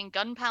around leaving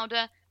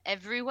gunpowder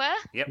everywhere.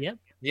 Yep.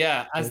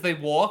 Yeah, as they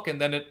walk, and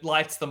then it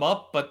lights them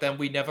up, but then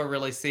we never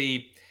really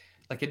see,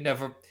 like, it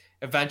never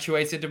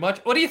eventuates into much.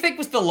 What do you think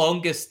was the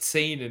longest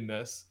scene in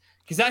this?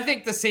 Because I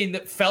think the scene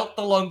that felt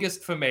the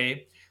longest for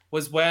me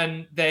was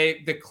when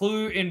the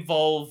clue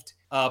involved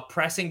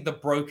pressing the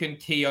broken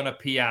key on a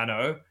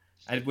piano,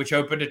 and which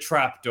opened a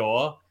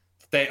trapdoor,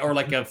 or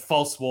like a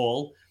false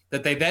wall,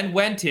 that they then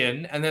went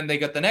in, and then they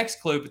got the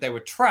next clue, but they were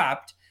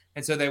trapped,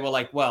 and so they were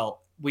like,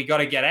 well, we got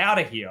to get out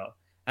of here.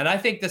 And I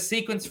think the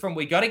sequence from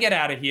we got to get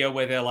out of here,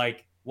 where they're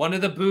like, one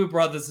of the Boo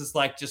brothers is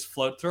like, just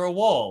float through a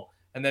wall,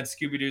 and then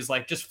Scooby-Doo's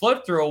like, just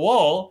float through a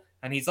wall,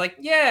 and he's like,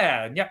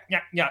 yeah,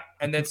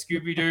 and then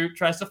Scooby-Doo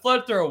tries to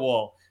float through a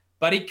wall.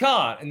 But he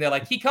can't. And they're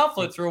like, he can't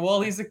float through a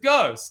wall. He's a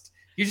ghost.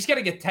 You're just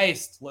getting a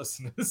taste,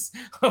 listeners,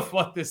 of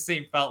what this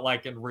scene felt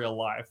like in real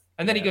life.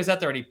 And then he goes out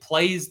there and he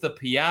plays the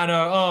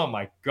piano. Oh,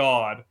 my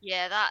God.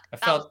 Yeah, that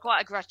was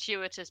quite a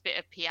gratuitous bit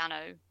of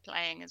piano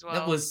playing as well.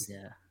 That was...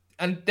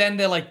 And then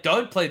they're like,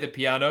 don't play the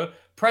piano.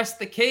 Press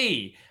the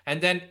key.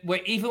 And then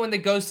even when the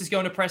ghost is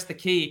going to press the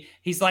key,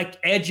 he's like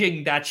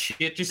edging that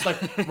shit, just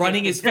like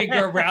running his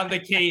finger around the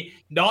key,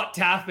 not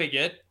tapping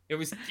it.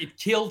 It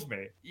killed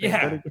me.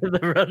 Yeah. They've got to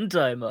get the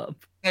runtime up.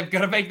 They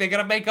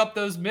gotta make up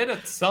those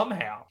minutes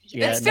somehow.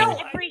 Yeah, still,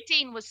 every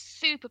scene was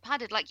super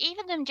padded. Like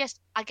even them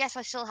I guess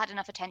I still had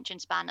enough attention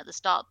span at the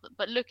start,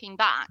 but looking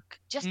back,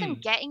 just them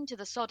getting to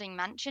the sodding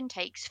mansion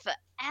takes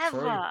forever.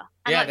 True.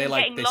 And yeah, they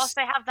getting lost.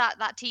 They have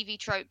that TV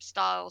trope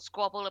style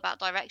squabble about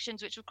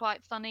directions, which was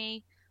quite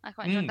funny. I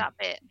quite enjoyed that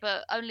bit,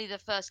 but only the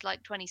first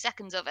like 20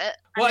 seconds of it.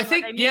 Well, I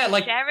think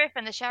the sheriff,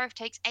 and the sheriff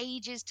takes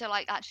ages to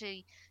like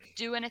actually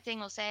do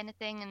anything or say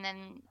anything, and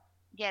then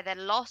they're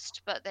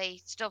lost, but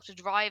they still have to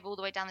drive all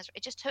the way down this.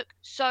 It just took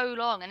so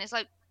long, and it's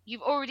like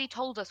you've already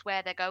told us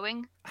where they're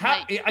going.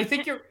 I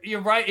think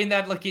you're right in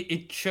that. Like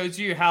it shows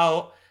you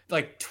how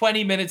like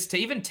 20 minutes to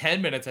even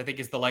 10 minutes, I think,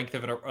 is the length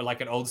of it, or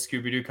like an old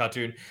Scooby-Doo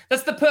cartoon.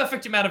 That's the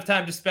perfect amount of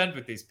time to spend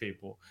with these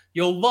people.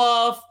 You'll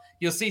laugh.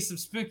 You'll see some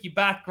spooky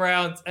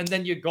backgrounds, and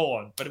then you're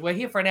gone. But we're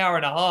here for an hour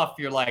and a half.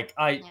 You're like,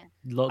 I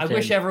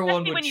wish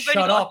everyone would shut up. When you've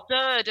only got a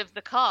third of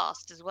the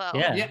cast as well.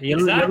 Yeah, exactly.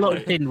 You're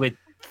locked in with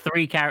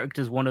 3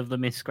 characters. One of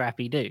them is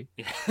Scrappy-Doo,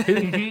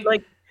 who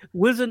like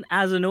wasn't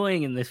as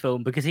annoying in this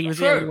film because he was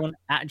the only one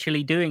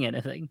actually doing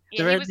anything.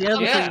 Yeah, I was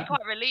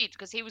quite relieved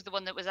because he was the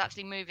one that was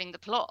actually moving the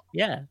plot.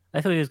 Yeah,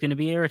 I thought he was going to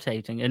be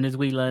irritating, and as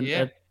we learned,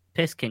 a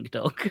piss kink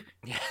dog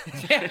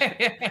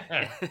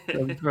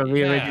from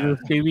the original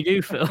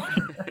Scooby-Doo film.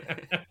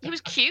 He was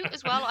cute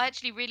as well. I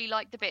actually really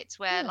liked the bits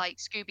where like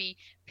Scooby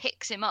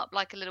picks him up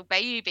like a little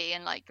baby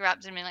and like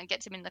grabs him and like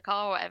gets him in the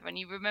car or whatever. And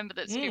you remember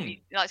that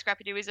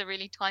Scrappy-Doo is a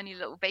really tiny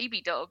little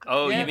baby dog.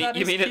 Oh, you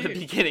mean at the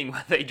beginning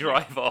when they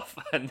drive off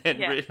and then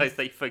realize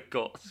they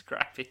forgot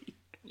Scrappy?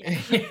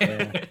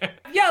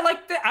 Yeah,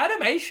 like the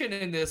animation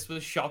in this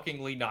was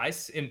shockingly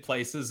nice in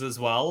places as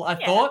well. I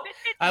thought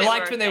I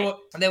liked when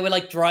they were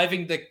like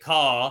driving the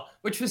car,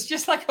 which was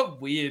just like a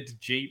weird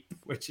Jeep,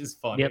 which is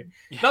funny.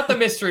 Not the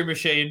Mystery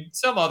Machine,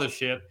 some other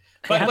shit.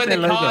 But when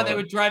the car they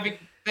were driving,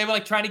 they were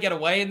like trying to get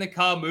away, and the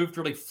car moved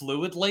really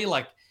fluidly,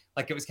 like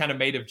it was kind of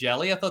made of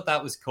jelly. I thought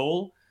that was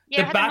cool.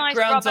 Yeah, it had a nice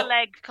rubber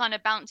leg kind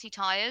of bouncy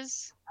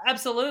tires.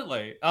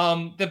 Absolutely.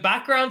 The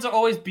backgrounds are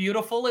always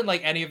beautiful in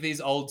like any of these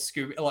old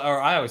Scooby,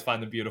 or I always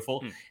find them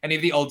beautiful. Any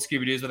of the old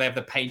Scooby-Doos where they have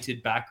the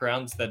painted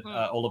backgrounds that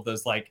all of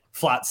those like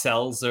flat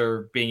cells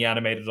are being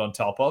animated on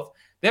top of.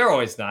 They're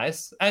always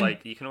nice. And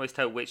like you can always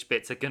tell which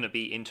bits are going to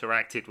be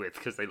interacted with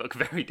because they look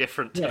very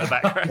different to the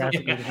background.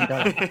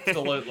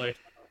 Absolutely.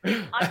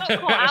 I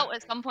got caught out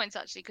at some points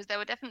actually because there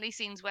were definitely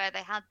scenes where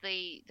they had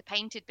the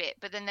painted bit,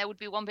 but then there would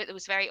be one bit that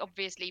was very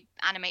obviously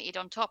animated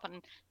on top,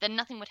 and then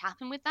nothing would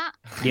happen with that.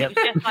 Yep. It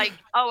was just like,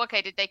 oh,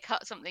 okay, did they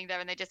cut something there,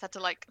 and they just had to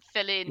like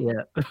fill in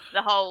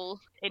the hole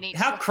in each.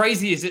 How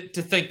crazy is it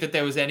to think that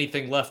there was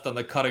anything left on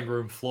the cutting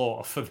room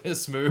floor for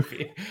this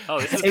movie? Oh,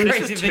 this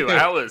is 2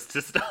 hours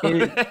to start.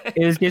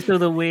 It was just all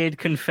the weird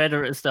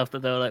Confederate stuff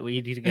that they were like,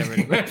 we need to get rid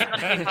of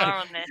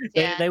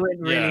it. They went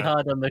really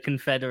hard on the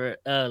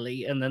Confederate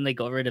early, and then they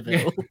got rid of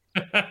it all.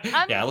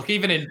 Look,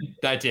 even in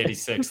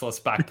 1986, let's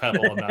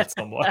backpedal on that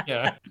somewhat.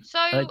 Yeah.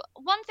 So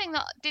one thing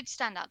that did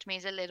stand out to me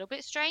as a little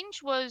bit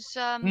strange was,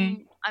 I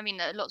mean,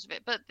 lots of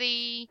it, but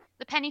the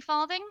penny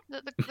farthing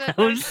that the That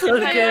was so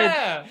good.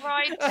 Yeah.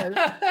 Right.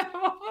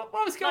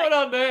 What was going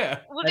on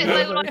there? Was I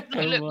it love like, that so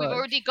look, we've much.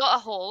 already got a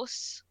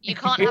horse. You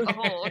can't have a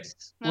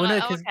horse. And they're Well, no,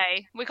 like, 'cause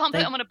okay, we can't put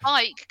they- him on a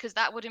bike because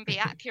that wouldn't be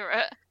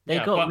accurate. They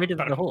Yeah, got rid of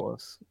but- the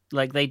horse.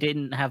 Like they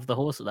didn't have the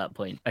horse at that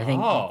point. I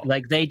think Oh.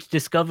 like they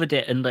discovered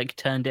it and like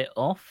turned it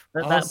off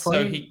at that so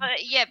point. he-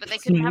 But they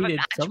couldn't have an Needed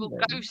actual something.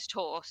 ghost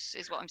horse,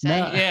 is what I'm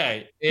No.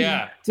 saying. Yeah.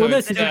 Well, So no,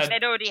 'cause instead,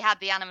 They'd already had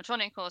the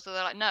animatronic horse, so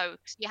they're like, no,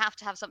 you have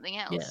to have something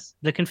else. Yeah,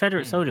 the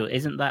Confederate Hmm. soldier,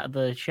 isn't that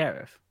the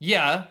sheriff?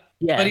 yeah,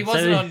 Yeah, but he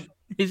wasn't so on.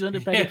 he's on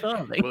a penny Yeah.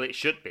 farthing. Well, it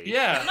should be.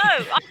 Yeah. No, I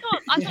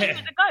thought Yeah. it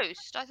was a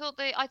ghost. I thought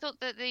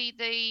that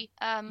the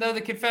No,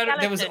 the Confederate.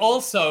 There was skeleton-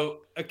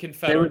 also a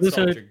Confederate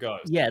also- soldier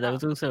ghost. Yeah, there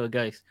was also a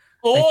ghost.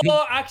 Or think-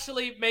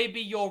 actually,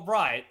 maybe you're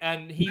right,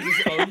 and he was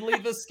only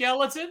the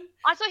skeleton.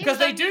 I thought he Because was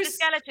they only do the s-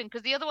 skeleton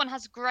because the other one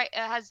has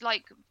has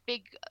like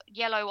big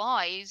yellow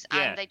eyes Yeah.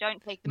 and they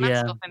don't take the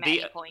mask Yeah. off him at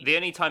The any point. the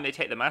only time they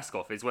take the mask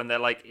off is when they're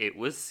like, "It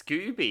was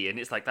Scooby," and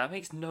it's like that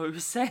makes no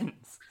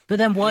sense. But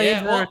then why Yeah,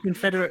 is there well- a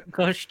Confederate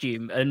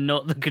costume and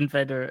not the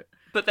Confederate?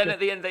 But then at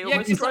the end, they Yeah,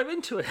 almost 'cause- drive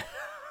into it.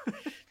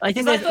 I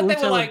think 'Cause I there's thought they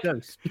were also like- a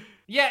ghost.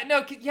 Yeah,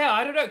 no, yeah,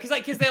 I don't know,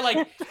 because they're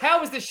like, how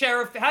was the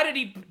sheriff? How did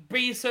he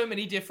be so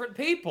many different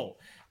people?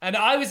 And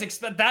I was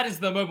that is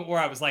the moment where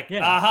I was like,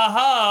 Yeah. ah ha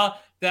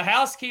ha, the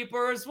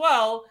housekeeper as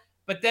well.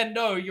 But then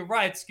no, you're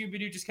right.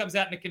 Scooby-Doo just comes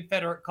out in a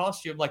Confederate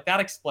costume. Like that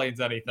explains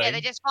anything. Yeah,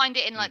 they just find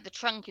it in like the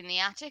trunk in the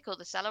attic or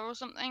the cellar or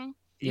something.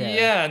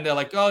 Yeah. And they're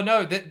like, oh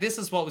no, this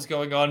is what was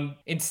going on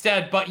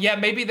instead. But yeah,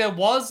 maybe there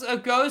was a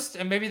ghost,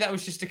 and maybe that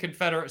was just a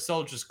Confederate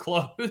soldier's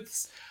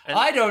clothes. And-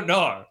 I don't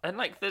know. And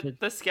like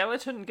the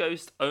skeleton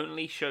ghost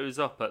only shows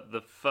up at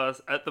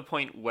the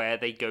point where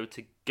they go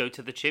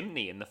to the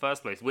chimney in the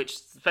first place, which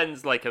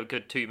spends like a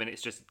good 2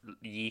 minutes just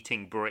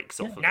yeeting bricks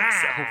off of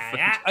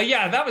itself.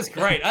 Yeah, that was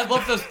great. I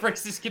love those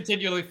bricks just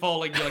continually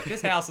falling. You're like,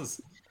 this house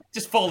is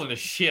just falling to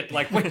shit.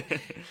 Like,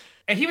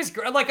 and he was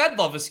like, I'd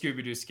love a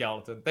Scooby-Doo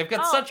skeleton. They've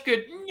got such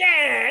good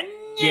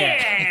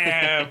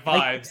vibes.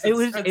 Like,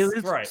 it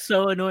was great.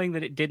 so annoying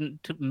that it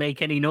didn't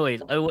make any noise.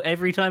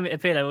 Every time it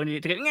appeared, I wanted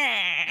it to go.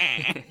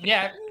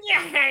 Yeah.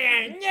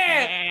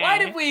 Why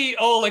did we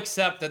all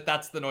accept that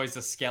that's the noise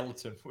a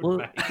skeleton would Well,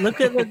 make?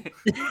 look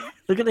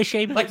at the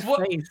shape of Like, its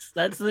what- face.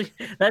 That's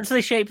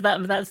the shape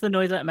that's the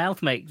noise that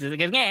mouth makes. It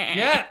goes.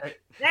 Yeah.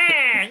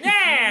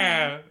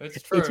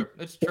 It's true.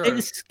 It's true.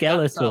 It's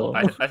skeletal.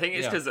 I think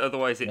it's Yeah. because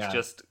otherwise it's Yeah.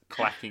 just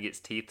clacking its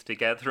teeth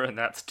together, and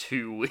that's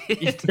too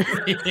weird. That's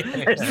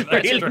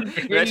really- true.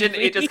 Imagine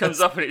it just comes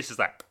up and it's just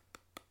like,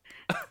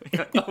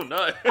 oh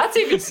no. That's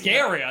even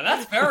scarier.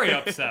 That's very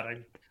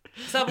upsetting.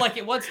 Sounds like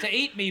it wants to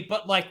eat me,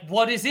 but like,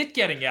 what is it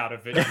getting out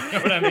of it? You know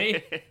what I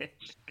mean?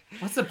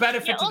 What's the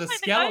benefit Yeah, to also the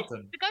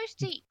skeleton? the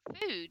ghosts eat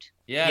food.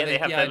 Yeah, they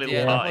have their little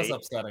That pie. was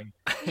upsetting.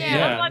 Yeah,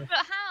 Yeah. I'm like,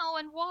 but how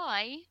and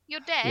why? You're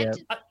dead.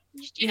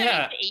 You don't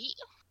Yeah. need to eat.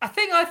 A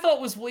thing I thought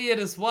was weird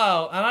as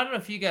well, and I don't know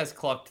if you guys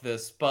clocked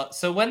this, but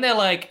so when they're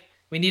like,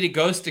 we need a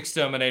ghost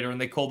exterminator, and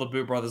they call the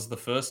Boo Brothers the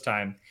first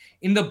time,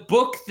 in the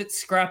book that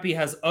Scrappy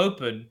has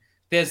open,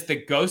 there's the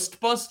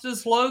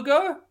Ghostbusters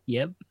logo,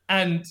 Yep.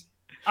 and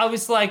I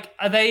was like,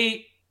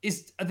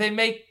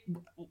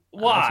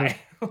 why?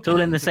 It's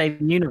all in the same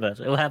universe.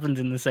 It all happens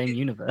in the same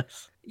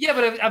universe. Yeah,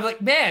 but I'm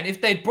like, man,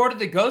 if they'd brought in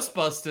the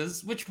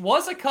Ghostbusters, which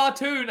was a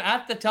cartoon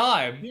at the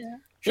time, Yeah.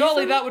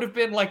 surely that would have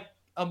been like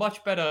a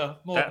much better,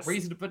 more That's-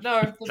 reasonable. But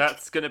no,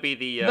 That's going to be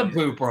the the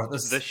Boo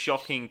Brothers. the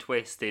shocking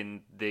twist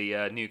in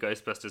the new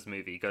Ghostbusters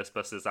movie,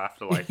 Ghostbusters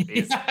Afterlife,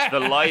 is the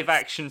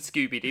live-action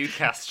Scooby-Doo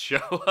cast show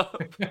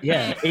up.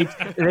 Yeah,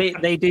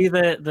 they do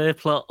the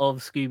plot of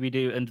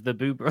Scooby-Doo and the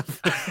Boo Brothers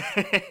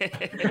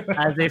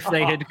as if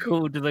they had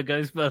called the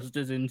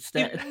Ghostbusters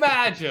instead.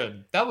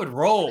 Imagine that would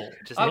roll.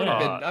 Just I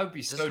would be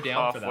just so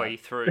down for halfway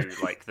that. through,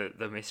 like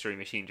the mystery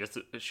machine just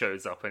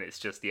shows up, and it's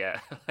just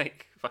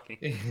like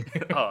fucking.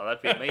 Oh,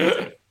 that'd be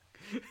amazing.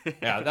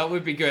 Yeah, that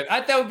would be good.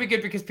 That would be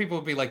good because people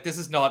would be like, "This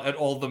is not at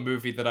all the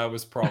movie that I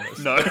was promised."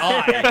 No. But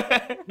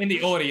I, in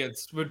the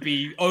audience, would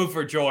be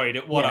overjoyed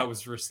at what Yeah. I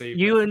was receiving.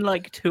 You and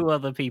like 2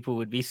 other people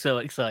would be so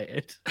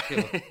excited.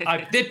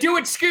 They're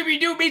doing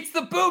Scooby-Doo meets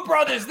the Boo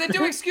Brothers. They're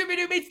doing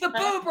Scooby-Doo meets the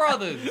Boo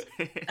Brothers.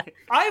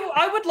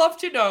 I would love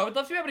to know. I'd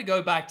love to be able to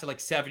go back to like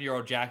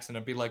 7-year-old Jackson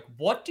and be like,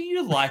 "What do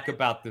you like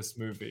about this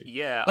movie?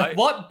 Yeah, Like,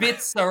 what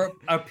bits are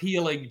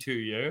appealing to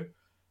you?"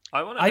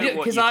 I want to I know do-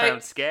 what 'cause you I-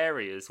 found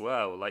scary as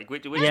well. Like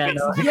which Yeah,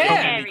 bits no. genuinely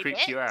Scary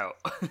creeped you bits. out.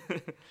 There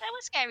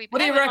were scary What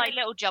do bits. you There were like reckon?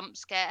 little jump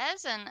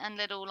scares and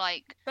little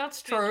like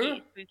That's true.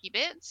 spooky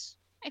bits.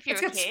 If you're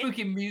It's a got kid.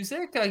 spooky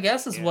music, I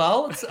guess, as Yeah.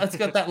 well. It's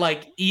got that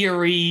like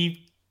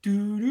eerie,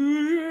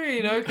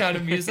 kind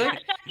of music.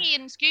 Shaggy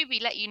and Scooby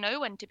let you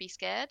know when to be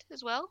scared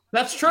as well.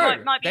 That's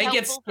true. Might be They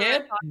get helpful for a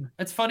scared.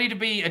 It's funny to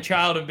be a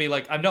child and be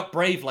like, I'm not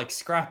brave like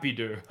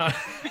Scrappy-Doo.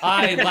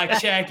 I like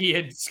Shaggy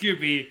and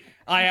Scooby.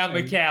 I am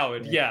a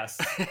coward. Yes.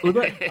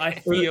 I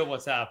feel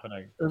what's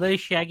happening. Although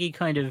Shaggy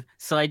kind of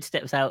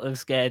sidesteps out of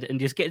scared and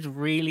just gets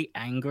really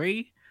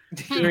angry,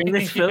 during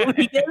this film.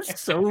 He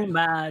gets so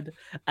mad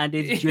and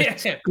is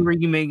just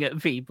screaming at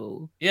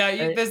people.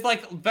 Yeah, there's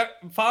like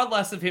far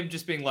less of him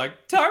just being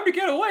like, "Time to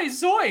get away,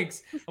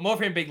 zoinks!" and more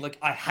of him being like,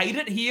 "I hate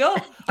it here.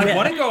 I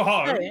want to go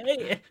home.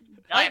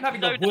 I'm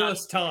having the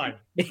worst time."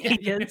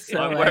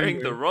 I'm wearing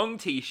the wrong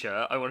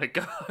t-shirt. I want to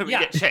go home and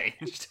get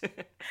changed.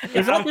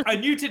 I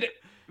knew today.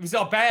 It was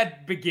a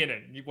bad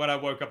beginning when I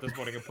woke up this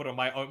morning and put on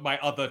my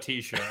other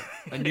t-shirt.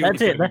 I knew it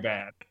was going to be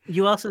bad.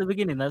 You asked at the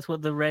beginning. That's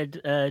what the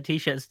red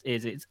t-shirt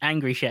is. It's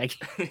Angry Shaggy.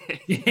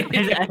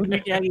 There's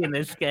Angry Shaggy and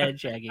there's Scared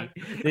Shaggy.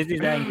 This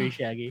is Angry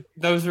Shaggy.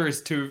 Those are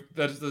his two.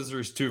 Those are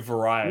his two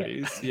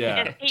varieties.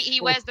 Yeah.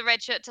 He wears the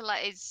red shirt to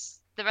let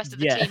the rest of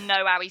the team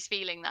know how he's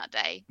feeling that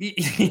day.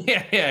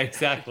 Yeah,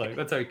 exactly.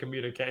 That's how he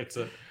communicates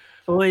it.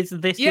 Or is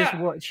this just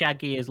what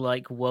Shaggy is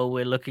like while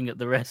we're looking at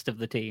the rest of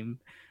the team?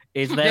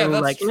 Is they're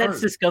all like,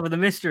 let's discover the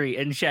mystery,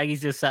 and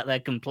Shaggy's just sat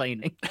there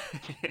complaining.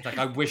 Like,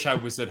 I wish I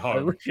was at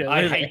home.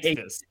 I hate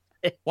this.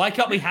 Why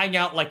can't we hang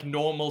out like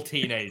normal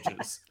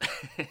teenagers?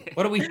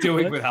 What are we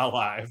doing with our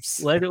lives?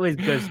 Why do it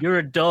because you're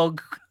a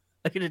dog?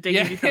 I'm gonna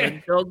take you to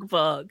a dog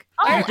park.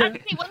 Oh, actually,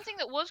 one thing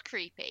that was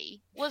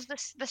creepy was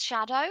the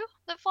shadow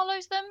that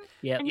follows them.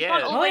 Yeah, and you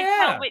can't always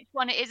tell which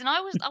one it is. And I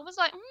was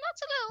like,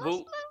 that's a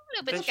little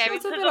bit scary.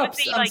 It's a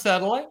bit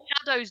unsettling.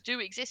 Shadows do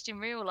exist in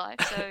real life,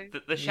 so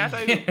the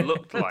shadow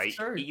looked like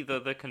either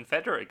the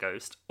Confederate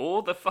ghost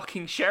or the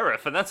fucking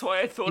sheriff, and that's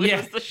why I thought it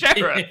was the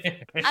sheriff.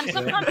 And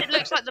sometimes it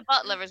looks like the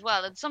butler as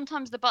well, and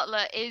sometimes the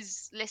butler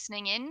is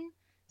listening in.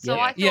 So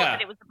I thought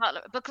that it was the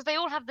butler because they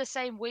all have the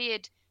same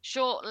weird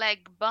short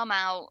leg, bum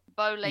out,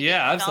 bow leg.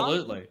 Yeah,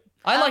 absolutely.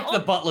 I like the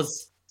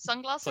butler's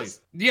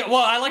sunglasses. Please. Yeah,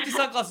 well, I liked his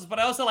sunglasses, but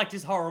I also liked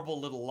his horrible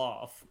little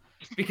laugh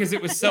because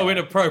it was so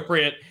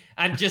inappropriate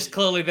and just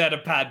clearly there to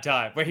pad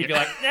time. Where he'd be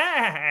like,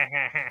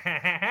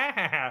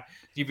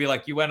 you'd be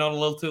like, you went on a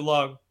little too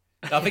long.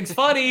 Nothing's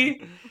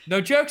funny.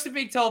 No jokes are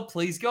being told.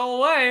 Please go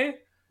away.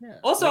 Yeah.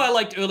 Also, I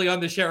liked early on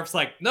the sheriff's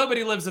like,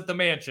 nobody lives at the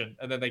mansion.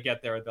 And then they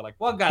get there and they're like,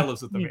 one guy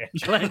lives at the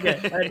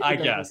mansion. I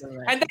guess.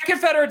 And that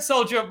Confederate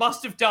soldier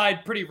must have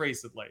died pretty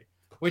recently,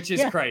 which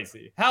is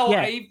crazy.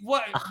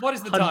 What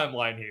is the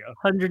timeline here?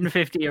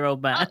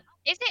 150-year-old man.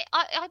 Is it?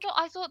 I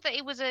thought that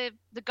it was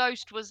the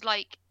ghost was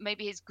like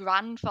maybe his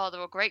grandfather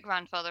or great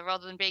grandfather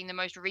rather than being the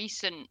most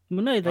recent.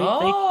 Well, no,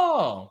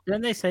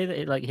 don't they say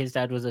that like his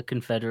dad was a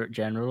Confederate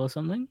general or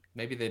something?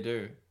 Maybe they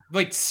do.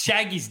 Like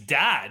Shaggy's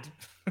dad.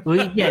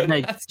 Well,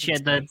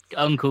 the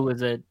uncle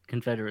was a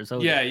Confederate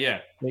soldier.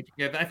 Yeah. I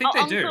think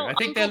they do. I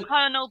think Uncle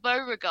Colonel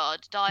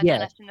Beauregard died and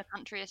left in the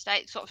country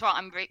estate. So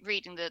I'm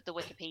reading the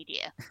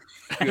Wikipedia.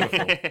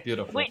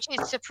 Beautiful. Which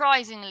is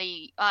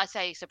surprisingly,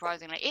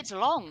 it's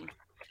long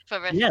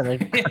for a.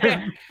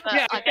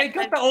 They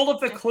got all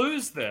of the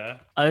clues there.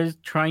 I was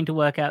trying to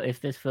work out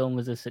if this film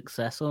was a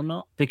success or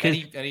not because.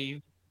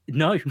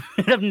 No, I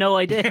have no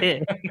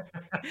idea.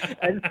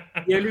 And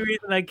the only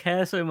reason I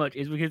care so much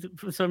is because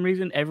for some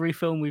reason every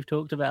film we've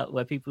talked about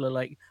where people are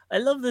like, I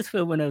love this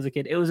film when I was a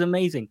kid. It was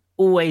amazing.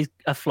 Always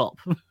a flop.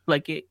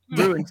 Like it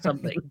ruined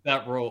something.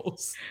 That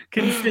rules.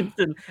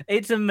 Consistent.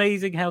 It's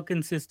amazing how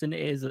consistent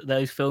it is at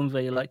those films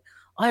where you're like,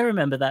 I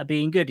remember that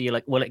being good. You're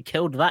like, well, it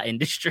killed that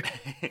industry.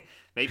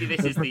 Maybe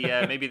this is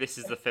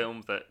the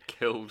film that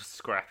killed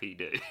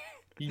Scrappy-Doo.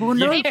 Well,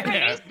 no,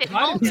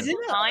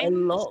 a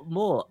lot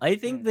more. I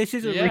think this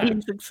is a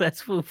really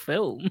successful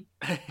film.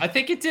 I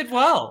think it did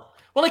well.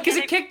 Well, because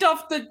it kicked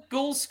off the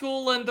Ghoul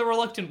School and the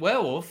Reluctant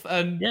Werewolf,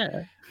 and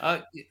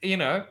I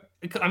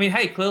mean,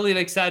 hey, clearly it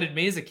excited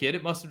me as a kid.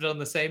 It must have done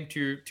the same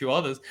to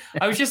others.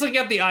 I was just looking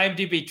at the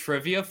IMDb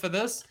trivia for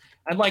this,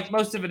 and like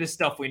most of it is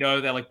stuff we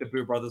know. They're like the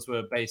Boo Brothers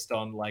were based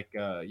on like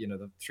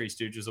the Three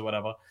Stooges or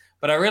whatever.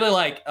 But I really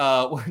like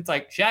it's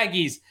like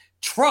Shaggy's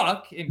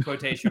truck in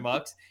quotation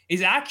marks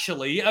is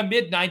actually a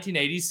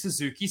mid-1980s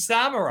Suzuki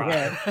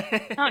Samurai.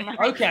 Yeah.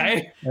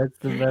 Okay. That's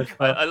the best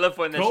part. I love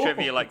when there's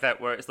trivia like that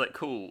where it's like,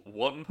 cool,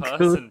 one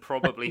person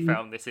probably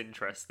found this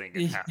interesting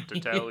and had to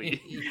tell you.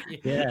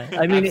 Yeah,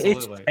 I mean,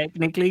 it's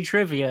technically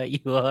trivia.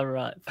 You are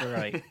right.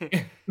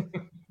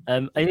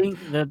 I think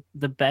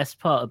the best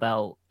part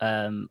about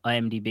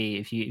IMDb,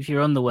 if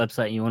you're on the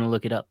website and you want to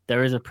look it up,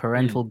 there is a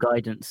parental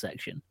guidance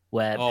section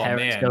where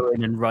parents go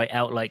in and write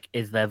out like,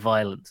 is there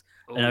violence?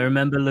 And I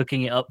remember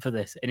looking it up for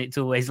this, and it's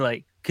always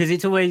like, because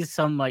it's always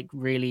some like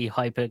really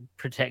hyper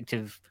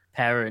protective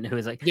parent who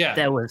is like,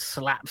 there was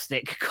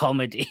slapstick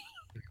comedy,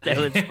 there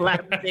was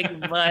slapstick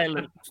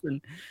violence, and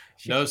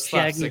no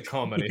slapstick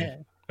comedy. Yeah.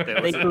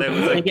 There was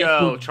a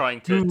girl trying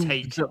to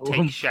take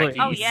Shaggy's.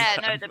 Oh yeah,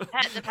 no,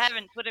 the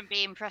parents wouldn't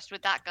be impressed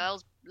with that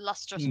girl's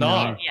lustrous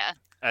behavior.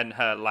 And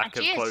her lack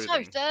of clothing. She is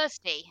so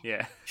thirsty.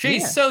 Yeah.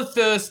 She's so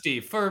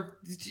thirsty for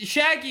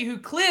Shaggy, who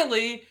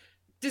clearly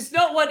does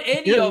not want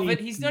any of it.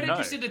 He's not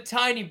interested a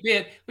tiny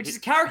bit, which is a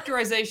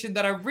characterization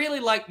that I really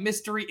like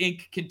Mystery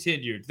Inc.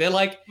 continued. They're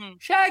like,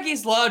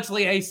 Shaggy's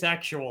largely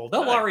asexual.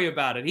 Don't worry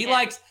about it. He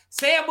likes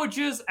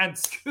sandwiches and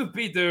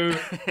Scooby-Doo.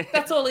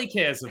 That's all he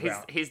cares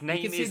about. His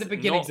name is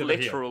not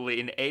literal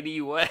in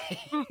any way.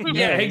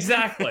 Yeah,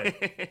 exactly.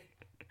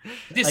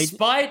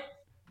 Despite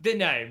The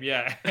name,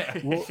 yeah.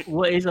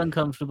 What is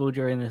uncomfortable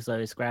during this though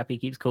is Scrappy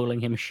keeps calling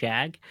him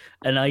Shag,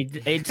 and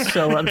it's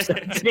so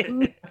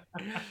upsetting.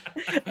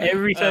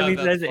 Every time he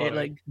says it, it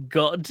like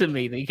got to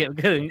me. They kept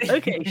going,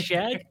 "Okay,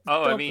 Shag."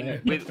 Oh, I stop mean,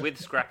 it." with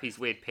Scrappy's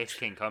weird piss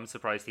kink, I'm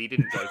surprised he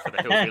didn't go for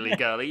the hillbilly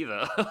girl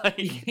either.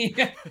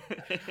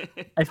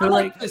 I feel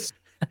like this.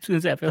 I was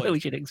gonna say, I feel like we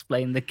should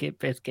explain the kid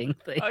piss king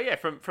thing. Oh yeah,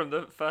 from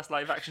the first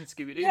live action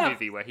Scooby-Doo Yeah,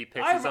 movie where he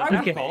pisses I on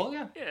them. recall,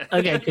 yeah.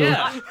 Okay, cool.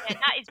 Yeah. Yeah,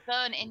 that is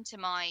burned into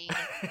my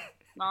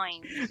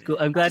mind. Cool.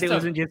 I'm glad Just it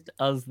wasn't just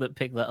us that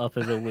picked that up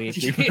as a weird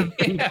group of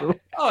people.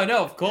 Oh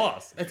no, of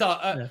course.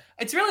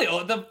 It's really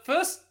the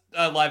first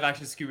live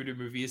action Scooby-Doo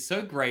movie is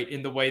so great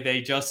in the way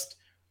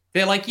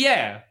they're like,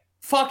 yeah,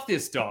 fuck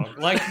this dog.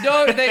 Like,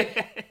 no,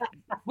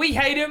 we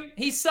hate him.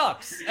 He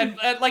sucks. And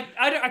like,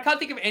 I can't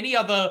think of any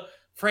other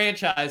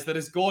franchise that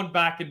has gone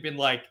back and been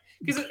like,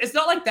 because it's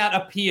not like that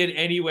appeared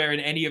anywhere in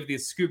any of the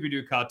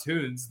Scooby-Doo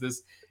cartoons.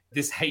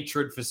 This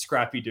hatred for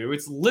Scrappy-Doo.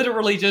 It's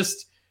literally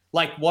just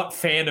like what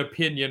fan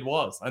opinion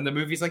was, and the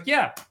movie's like,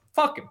 yeah,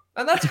 fuck him,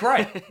 and that's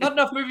great. Not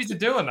enough movies are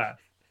doing that.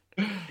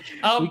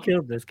 We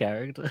killed this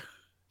character.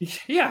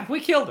 Yeah, we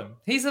killed him.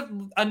 He's a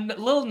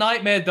little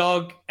nightmare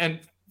dog, and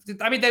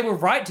I mean they were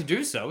right to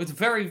do so. It's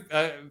very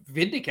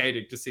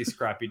vindicating to see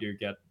Scrappy-Doo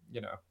get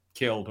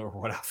killed or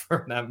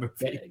whatever in that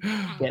movie.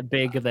 Get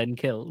big and then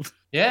killed.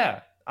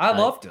 Yeah, I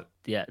loved it.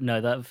 Yeah,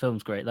 no, that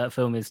film's great. That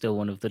film is still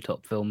one of the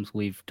top films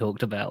we've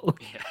talked about.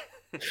 Yeah.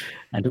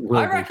 And it will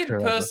I be reckon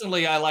forever.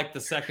 personally I like the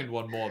second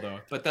one more though,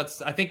 but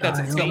I think it's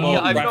you're got more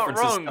wrong. I'm not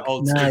references wrong. to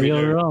old No, Scooby-Doo.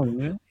 you're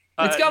wrong.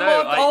 It's got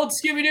no, more old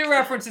Scooby-Doo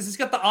references. It's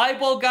got the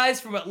eyeball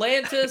guys from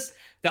Atlantis,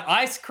 the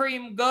ice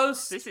cream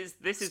ghosts. This is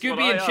Scooby what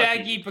I and Shaggy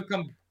argued.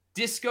 become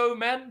disco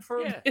men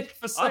for a bit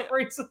for some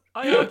reason.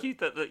 I argued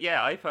that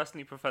I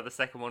personally prefer the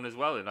second one as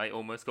well, and I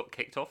almost got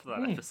kicked off of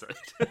that episode.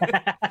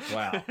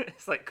 Wow.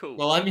 It's like, cool.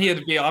 Well,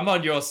 I'm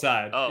on your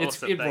side. Oh, It's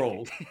awesome, it thank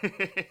rolled. you.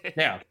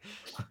 Yeah.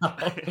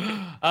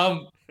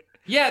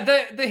 Yeah,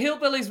 the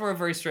Hillbillies were a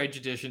very strange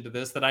addition to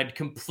this that I'd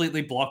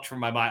completely blocked from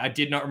my mind. I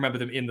did not remember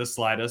them in the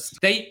slightest.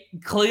 They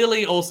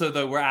clearly also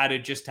though were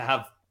added just to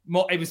have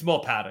more. It was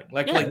more padding.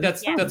 Like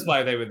that's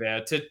why they were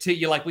there. To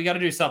you're like, we got to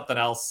do something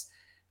else.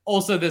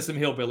 Also, there's some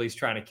hillbillies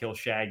trying to kill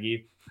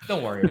Shaggy.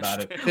 Don't worry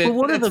about it. Well,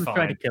 one of them's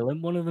trying to kill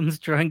him. One of them's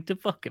trying to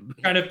fuck him.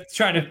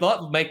 Trying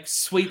to make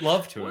sweet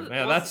love to him.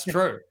 Yeah, that's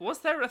true. Was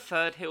there a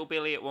third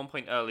hillbilly at one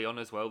point early on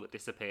as well that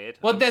disappeared?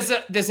 Well,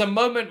 there's a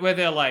moment where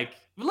they're like,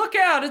 "Look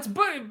out!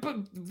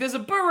 There's a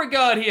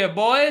Beauregard here,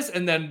 boys!"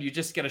 And then you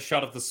just get a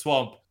shot of the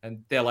swamp,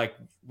 and they're like,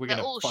 "We're They're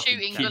gonna all fucking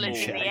shooting kill bullets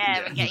in Shaggy." the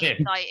air and getting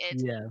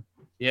excited. Yeah.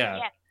 Yeah.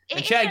 It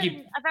And is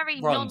Shaggy a very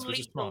runs,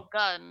 which is non-lethal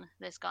smart. gun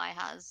this guy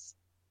has.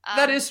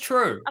 That is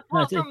true.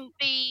 Apart No, it is. from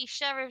the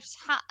sheriff's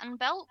hat and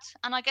belt,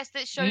 and I guess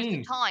that shows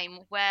the time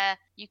where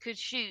you could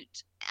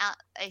shoot at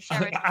a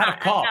sheriff's At a hat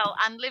and cop. belt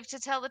and live to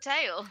tell the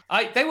tale.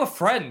 They were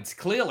friends,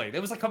 clearly. There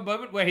was like a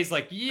moment where he's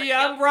like,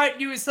 "Yeah, I'm writing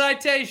you a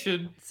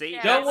citation. See,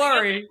 Yeah. Don't that's-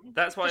 worry."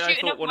 That's why For I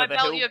shooting thought up one my of the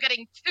belt, you're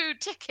getting 2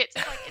 tickets.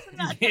 It's like, isn't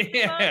that a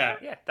Yeah.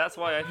 Yeah, that's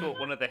why I thought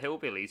one of the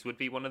hillbillies would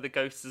be one of the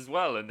ghosts as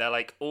well, and they're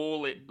like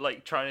all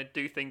like trying to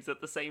do things at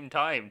the same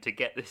time to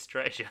get this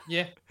treasure.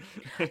 Yeah.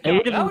 It would That have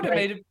would been have great.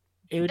 made it.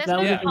 There's That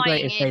would no have been great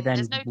tying if they in. then.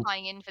 There's no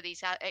tying in for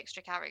these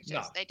extra characters.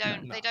 No, they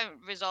don't. no. They don't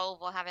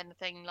resolve or have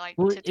anything like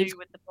Well, to do it's-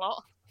 with the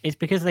plot. It's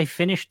because they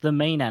finished the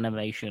main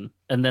animation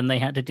and then they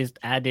had to just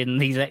add in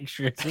these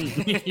extra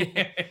scenes.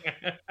 Yeah.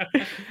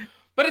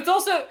 But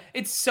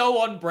it's so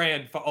on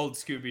brand for old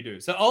Scooby-Doo.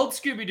 So old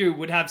Scooby-Doo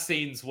would have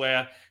scenes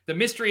where the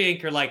mystery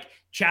inc are like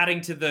chatting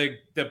to the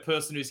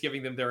person who's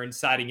giving them their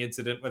inciting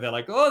incident where they're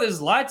like, "Oh,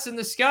 there's lights in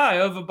the sky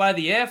over by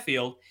the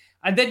airfield."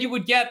 And then you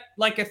would get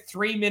like a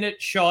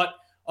 3-minute shot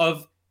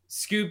of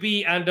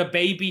Scooby and a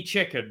baby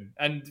chicken,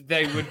 and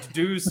they would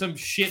do some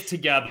shit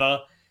together,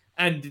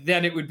 and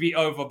then it would be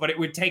over. But it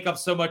would take up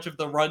so much of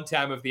the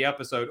runtime of the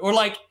episode. Or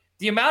like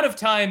the amount of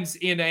times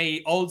in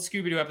a old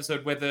Scooby-Doo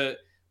episode where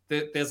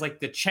there's like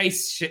the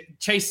chase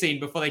scene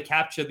before they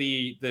capture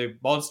the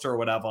monster or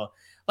whatever.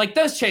 Like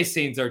those chase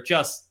scenes are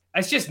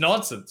it's just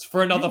nonsense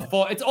for another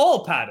 4. It's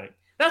all padding.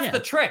 That's the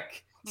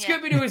trick. Yeah.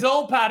 Scooby-Doo is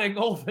all padding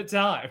all the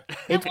time.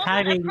 It's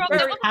padding. There It's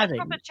wasn't a padding.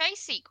 proper chase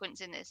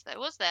sequence in this, though,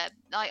 was there?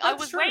 Like, I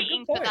That's was true,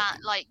 waiting good for point. that,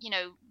 like,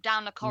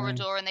 down the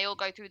corridor, and they all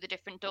go through the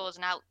different doors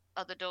and out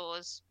other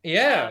doors.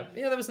 Yeah,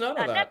 there was none of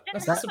that. That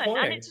That's didn't happen, and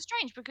disappointing. it's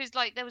strange because,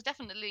 like, there was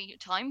definitely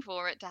time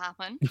for it to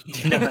happen.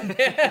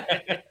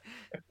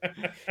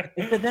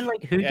 But then,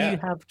 like, who do Yeah. you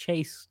have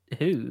chase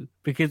who?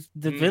 Because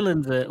the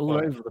villains are all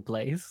Well. over the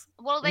place.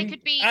 Well, they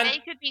could be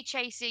And-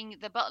 chasing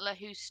the butler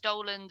who's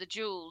stolen the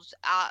jewels,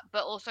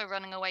 but also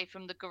running away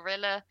from the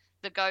gorilla,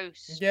 the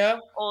ghost, Yeah.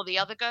 or the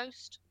other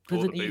ghost, Or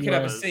the You Boo could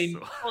have a Brothers, scene-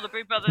 or- or the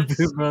Brew Brothers.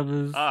 Two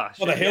brothers. Ah,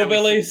 Or the shit, yeah, we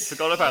hillbillies.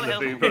 Forgot about Or the the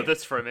Boo hillbillies.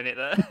 Brothers for a minute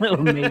there. Or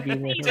maybe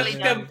the Easily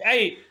hillbillies. done.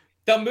 Hey,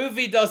 the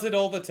movie does it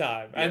all the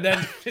time. And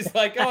then it's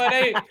like, oh, and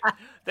hey,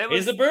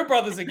 Here's the Boo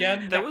Brothers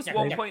again. There was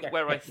one point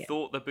where I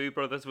thought the Boo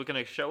Brothers were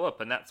going to show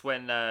up, and that's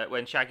when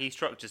Shaggy's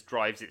truck just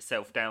drives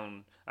itself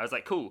down. I was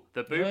like, cool,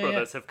 the Boo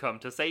Brothers have come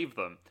to save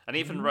them. And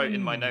even wrote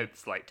in my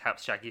notes, like,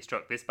 taps Shaggy's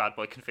truck, this bad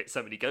boy can fit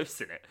so many ghosts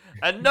in it.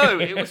 And no,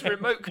 it was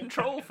remote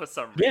control for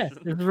some reason.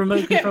 Yeah, it was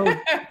remote control.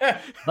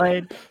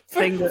 By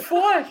thing that...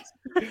 What?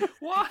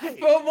 Why?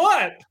 For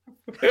what?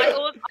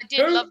 I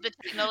did love the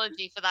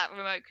technology for that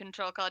remote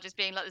control car just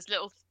being like this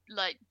little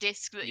like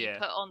disc that you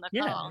put on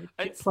the car.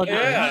 And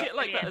shit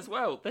like that as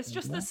well. There's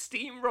just a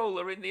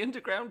steamroller in the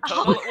underground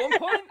tunnel at one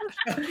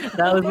point.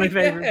 That was my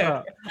favorite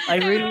part. I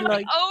really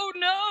like. Oh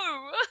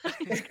no!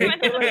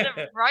 When it was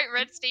a bright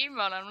red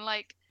steamroller, I'm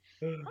like,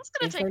 that's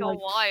gonna take a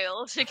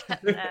while to get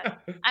there.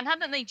 And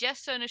hadn't they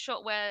just shown a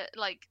shot where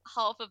like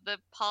half of the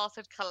path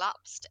had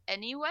collapsed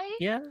anyway?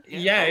 Yeah.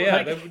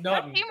 Like,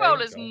 that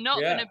steamroller's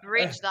not gonna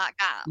bridge that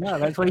gap. No,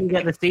 that's why you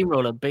get the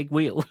steamroller, big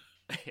wheel.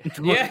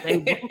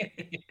 Yeah.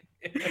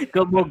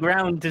 Got more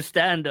ground to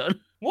stand on.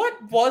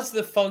 What was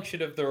the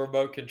function of the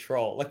remote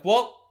control? Like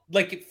what?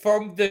 Like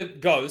from the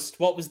ghost,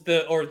 what was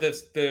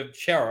the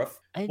sheriff?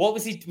 What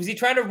was he? Was he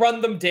trying to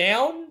run them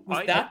down?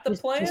 Was that the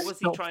plan? Or was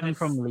he trying to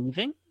from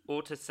leaving?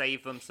 Or to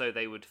save them so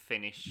they would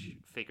finish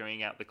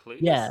figuring out the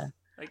clues? Yeah.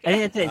 I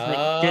think it's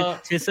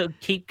like, to sort of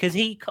keep, because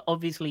he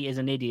obviously is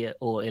an idiot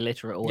or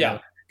illiterate or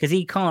whatever, because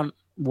he can't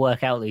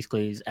work out these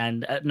clues,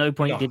 and at no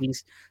point did he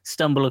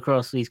stumble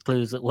across these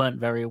clues that weren't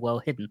very well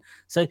hidden.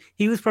 So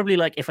he was probably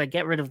like, if I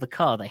get rid of the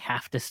car, they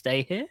have to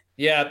stay here.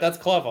 Yeah, that's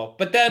clever.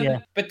 But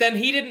then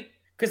he didn't,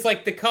 because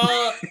like the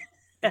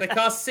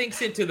car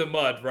sinks into the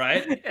mud,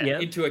 right? Yeah.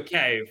 Into a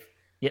cave.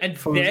 Yeah, and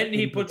then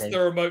he puts the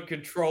remote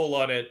control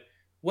on it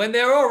when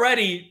they're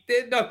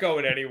not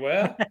going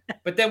anywhere.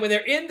 But then when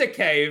they're in the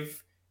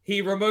cave,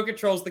 he remote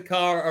controls the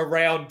car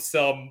around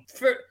some.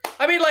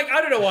 I mean, like, I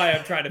don't know why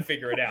I'm trying to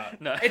figure it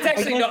out. No. It's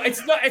actually not. It's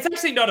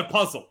actually not a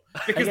puzzle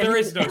because there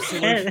is no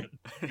solution.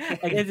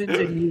 I guess it's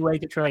a new way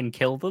to try and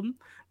kill them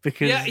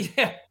because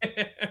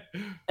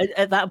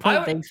at that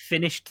point they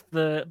finished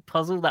the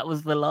puzzle. That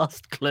was the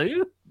last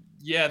clue.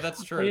 Yeah,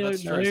 that's true.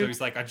 That's true. So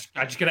he's like, I'm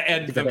just gonna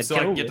end them so I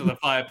can get to the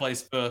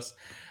fireplace first.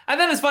 And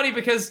then it's funny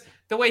because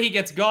the way he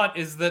gets got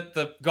is that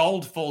the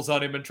gold falls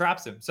on him and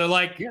traps him. So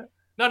like,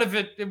 none of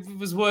it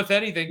was worth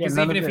anything because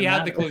even if he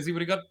had the clues, he'd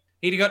have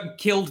gotten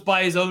killed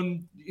by his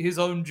own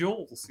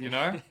jewels. You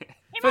know,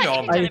 he might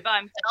have done it by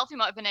himself. He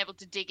might have been able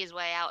to dig his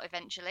way out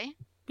eventually.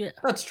 Yeah,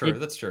 that's true.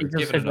 That's true.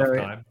 Given enough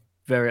time.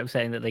 Very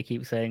upsetting that they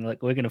keep saying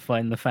like we're going to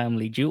find the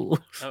family jewels.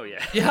 Oh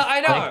yeah. Yeah,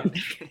 I know.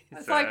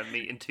 It's like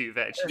meat and two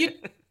veg.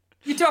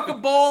 You talking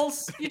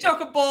balls?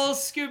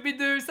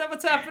 Scooby-Doo? Is that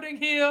what's happening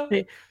here?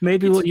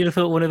 Maybe what you'd have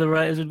thought one of the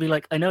writers would be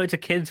like, I know it's a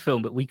kid's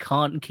film, but we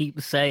can't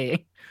keep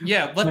saying.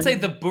 Yeah, let's say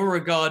the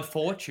Beauregard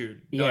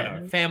fortune.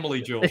 No,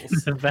 family jewels.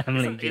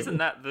 Isn't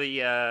that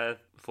the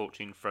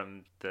fortune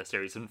from the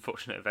series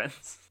Unfortunate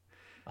Events?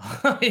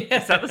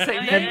 Is that the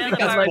same name? I think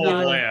that's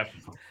Baudelaire.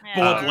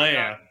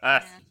 Baudelaire.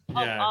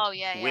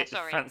 Yeah.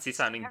 Sorry. Fancy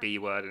sounding B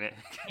word in it.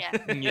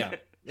 Yeah. Yeah.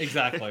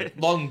 Exactly.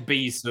 Long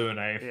B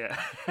surname. Yeah.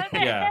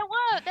 There were.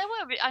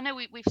 I know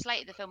we've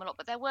slated the film a lot,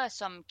 but there were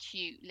some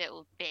cute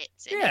little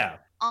bits.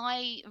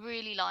 I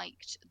really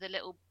liked the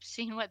little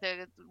scene where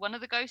one of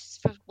the ghosts,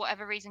 for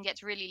whatever reason,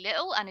 gets really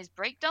little and is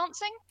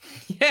breakdancing.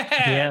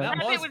 That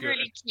was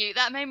really cute.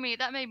 That made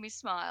me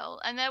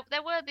smile. And there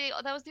was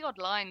the odd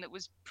line that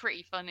was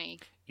pretty funny.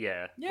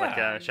 Yeah.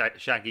 Like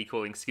Shaggy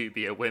calling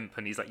Scooby a wimp,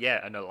 and he's like,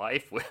 "Yeah, an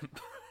alive wimp."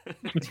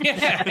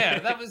 Yeah,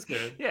 that was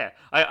good. Yeah,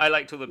 I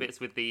liked all the bits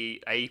with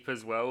the ape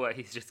as well, where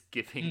he's just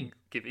giving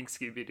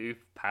Scooby-Doo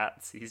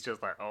pats. He's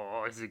just like,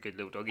 oh, he's a good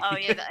little doggy. Oh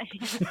yeah,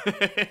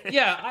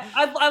 yeah.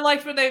 I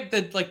liked when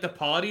the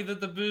party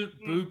that the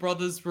Boo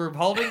Brothers were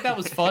holding. That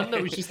was fun.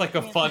 That was just like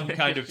a fun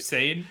kind of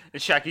scene.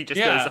 And Shaggy just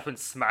goes up and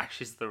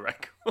smashes the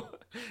record.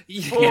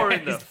 4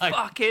 in the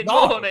fucking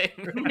morning.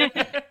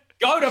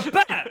 Go to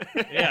bed.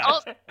 Yeah.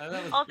 Also,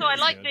 I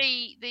like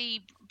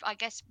the I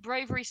guess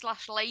bravery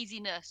 /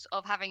 laziness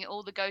of having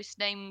all the ghost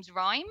names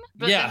rhyme,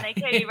 but then they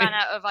clearly ran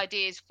out of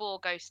ideas for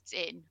ghosts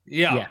in.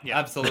 Yeah,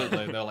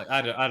 absolutely. They're like,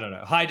 I don't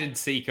know, hide and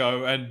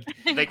seeko, and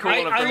they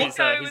call him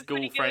his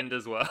girlfriend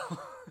as well.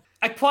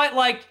 I quite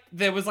like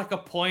there was like a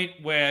point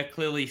where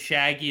clearly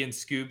Shaggy and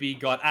Scooby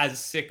got as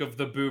sick of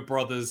the Boo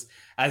Brothers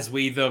as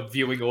we, the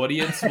viewing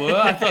audience, were.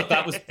 I thought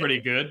that was pretty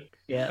good.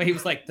 Yeah, but he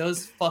was like,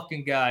 "Those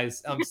fucking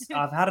guys!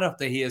 I've had enough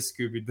to hear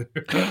Scooby-Doo.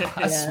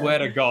 I swear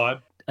to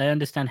God." I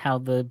understand how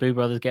the Boo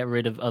Brothers get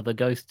rid of other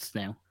ghosts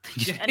now.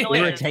 They just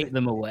irritate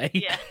them away.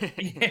 Yeah.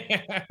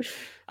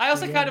 I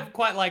also kind of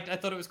quite liked. I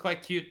thought it was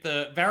quite cute.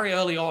 Very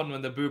early on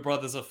when the Boo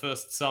Brothers are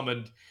first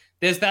summoned,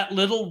 there's that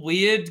little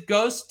weird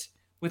ghost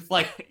with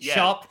like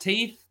sharp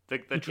teeth. The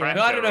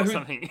tractor or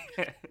something.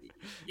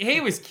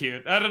 He was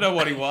cute. I don't know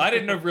what he was. I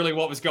didn't know really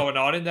what was going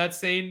on in that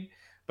scene,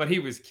 but he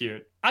was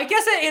cute. I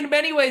guess in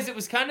many ways it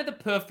was kind of the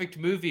perfect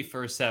movie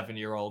for a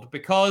 7-year-old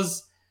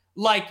because,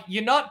 like,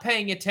 you're not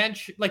paying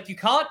attention. Like, you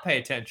can't pay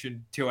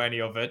attention to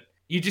any of it.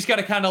 You just got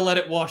to kind of let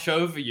it wash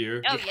over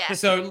you. Oh yeah.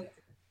 So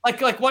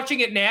like watching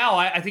it now,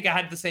 I think I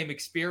had the same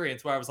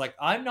experience where I was like,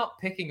 I'm not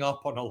picking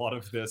up on a lot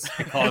of this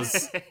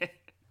because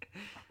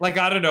like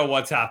I don't know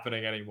what's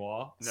happening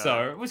anymore. No,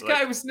 so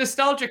it was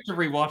nostalgic to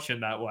rewatch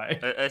in that way.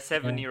 A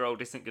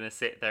 7-year-old isn't going to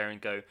sit there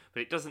and go,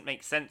 but it doesn't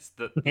make sense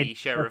that the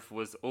sheriff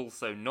was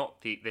also not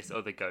this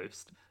other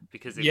ghost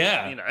because it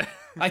was, you know.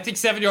 I think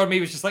 7-year-old me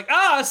was just like,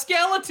 a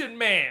skeleton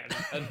man.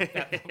 And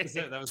that was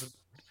it. That was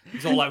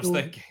all I was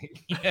thinking.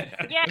 Yeah,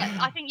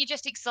 I think you're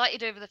just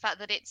excited over the fact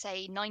that it's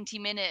a 90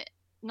 minutes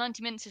of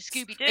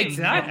Scooby-Doo.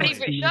 Exactly. My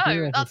favorite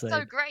show. That's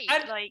so great.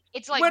 And like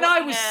it's like when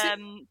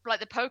watching, like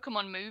the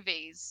Pokemon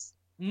movies.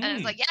 And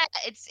it's like,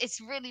 it's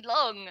really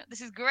long.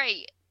 This is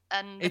great.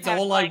 And it's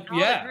all like,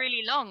 it's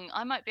really long.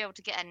 I might be able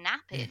to get a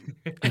nap in.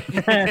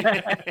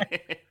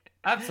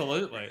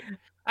 Absolutely.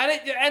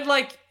 And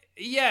like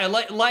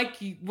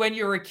when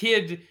you're a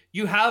kid,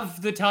 you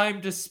have the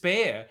time to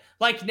spare.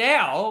 Like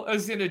now,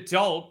 as an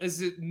adult,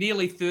 as a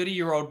nearly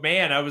 30-year-old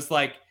man, I was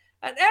like,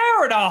 an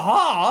hour and a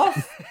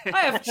half? I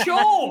have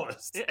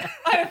chores.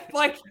 I have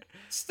like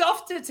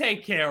stuff to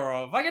take care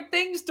of. I got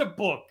things to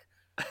book.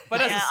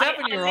 But as a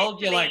 7-year-old,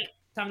 you're like,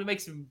 time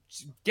to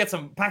get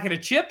some packet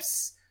of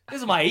chips. This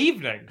is my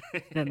evening.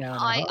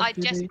 I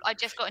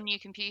just got a new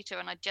computer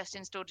and I just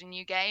installed a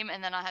new game,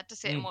 and then I had to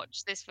sit and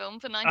watch this film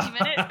for 90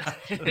 minutes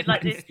with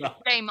like this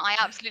game I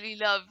absolutely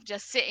love,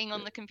 just sitting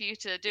on the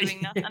computer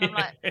doing nothing. And I'm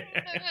like,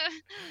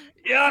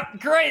 yeah,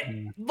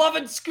 great,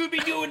 loving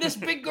Scooby-Doo and this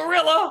big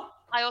gorilla.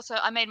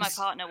 I made my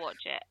partner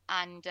watch it,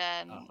 and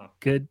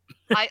good.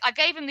 I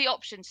gave him the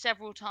option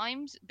several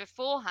times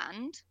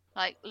beforehand.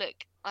 Like, look,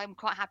 I'm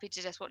quite happy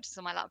to just watch this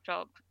on my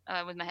laptop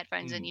with my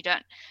headphones, and you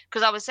don't,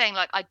 because I was saying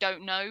like I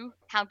don't know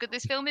how good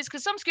this film is,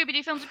 because some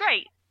Scooby-Doo films are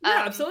great.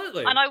 Yeah,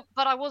 absolutely.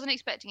 But I wasn't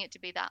expecting it to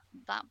be that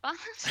bad.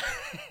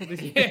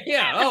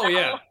 yeah. Oh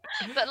yeah.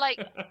 But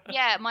like,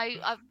 yeah,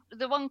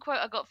 the one quote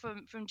I got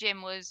from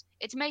Jim was,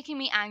 "It's making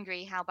me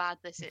angry how bad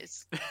this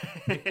is."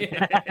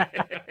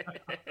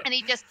 And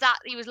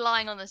he was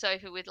lying on the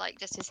sofa with like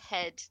just his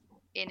head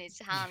in his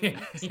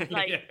hands,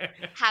 like,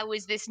 how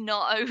is this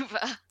not over?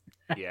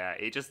 Yeah,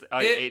 it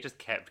just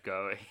kept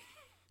going.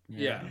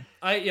 Yeah.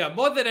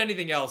 More than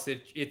anything else,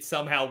 it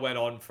somehow went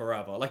on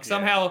forever. Like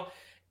somehow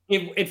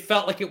it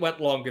felt like it went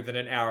longer than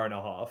an hour and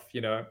a half,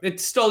 you know.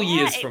 It's still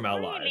years from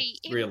our lives.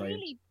 It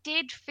really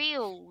did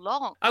feel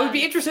long. I would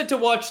be interested to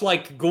watch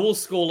like Ghoul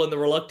School and the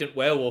Reluctant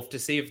Werewolf to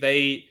see if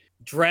they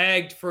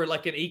dragged for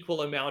like an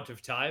equal amount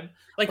of time.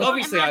 Like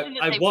obviously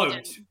I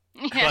won't.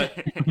 Yeah.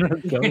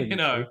 But you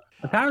know.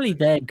 Apparently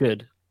they're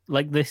good.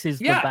 Like this is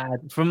the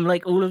bad from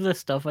like all of the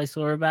stuff I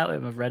saw about it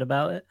and I've read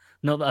about it.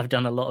 Not that I've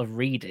done a lot of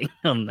reading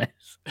on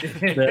this.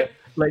 But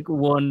like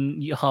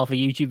half a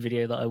YouTube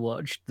video that I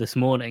watched this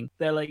morning,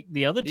 they're like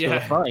the other two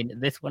are fine.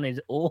 This one is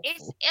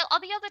awful. Are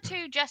the other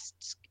two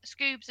just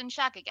Scoobs and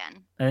Shag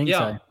again? I think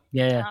so.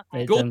 Yeah.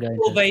 Okay.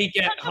 Will they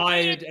get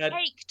hired at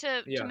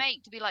to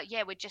make to be like,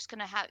 we're just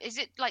gonna have? Is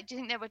it like? Do you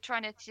think they were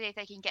trying to see if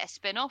they can get a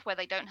spin-off where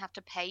they don't have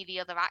to pay the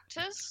other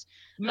actors?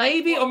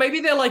 Maybe, or maybe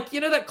they're like,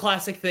 you know, that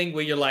classic thing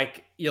where you're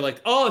like,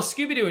 oh,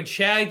 Scooby-Doo and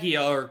Shaggy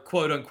are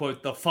quote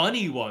unquote the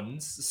funny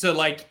ones. So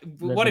like,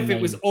 what if it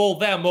was all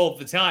them all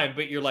the time?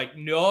 But you're like,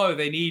 no,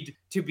 they need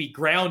to be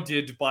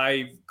grounded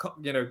by,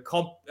 you know,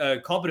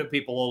 competent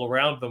people all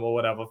around them or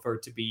whatever for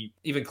it to be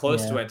even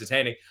close to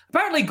entertaining.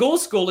 Apparently, Ghoul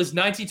School is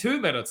 92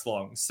 minutes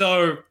long,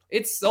 so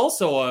it's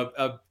also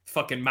a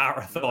fucking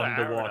marathon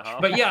to watch.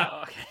 But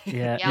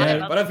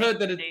but I've heard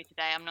that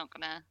today I'm not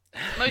gonna.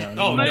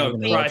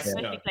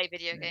 Mostly play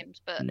video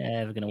games, but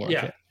never gonna watch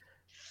it.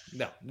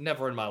 No,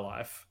 never in my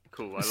life.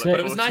 Cool. But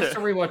it was nice to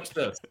rewatch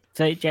this.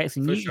 So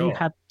Jackson,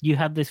 you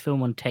had this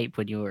film on tape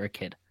when you were a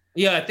kid.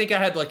 Yeah, I think I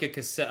had like a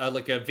cassette,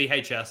 like a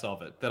VHS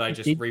of it that I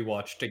just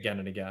rewatched again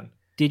and again.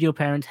 Did your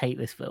parents hate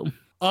this film?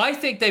 I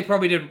think they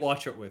probably didn't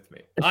watch it with me.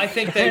 I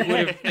think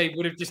they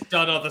would have just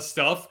done other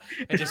stuff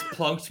and just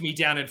plunked me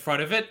down in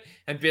front of it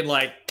and been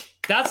like,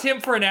 "That's him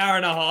for an hour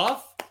and a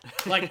half."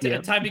 Like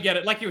time to get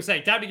it, like you were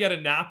saying, time to get a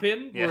nap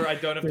in where I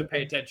don't have to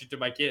pay attention to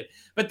my kid.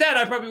 But then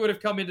I probably would have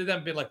come into them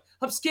and been like,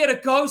 "I'm scared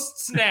of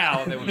ghosts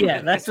now." And they would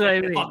have that's what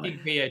I mean. Fucking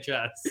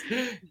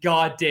VHS.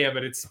 God damn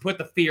it! It's put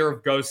the fear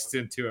of ghosts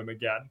into him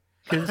again.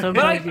 Because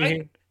sometimes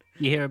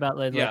you hear about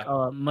those like,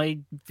 oh, my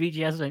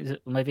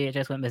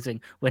VHS went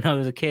missing when I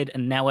was a kid,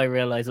 and now I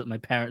realize that my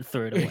parents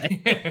threw it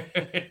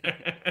away.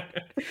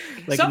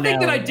 Like something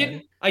that I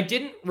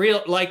didn't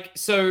real like.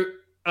 So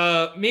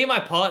me and my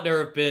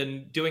partner have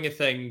been doing a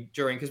thing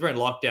because we're in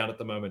lockdown at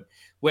the moment,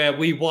 where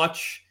we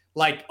watch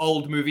like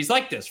old movies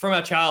like this from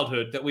our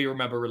childhood that we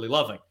remember really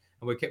loving,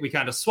 and we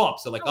kind of swap.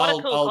 So like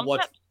I'll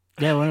watch.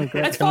 Yeah,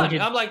 that's fun.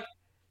 I'm like.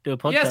 Do a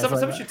podcast.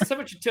 Yeah,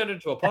 someone should turn it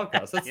into a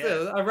podcast. That's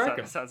I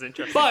reckon. Sounds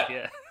interesting. But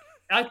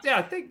I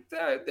think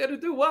it'll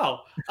do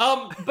well.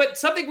 But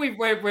something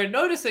we're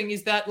noticing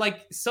is that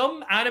like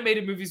some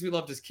animated movies we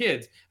loved as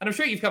kids, and I'm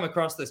sure you've come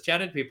across this,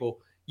 chatted people.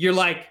 You're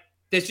like,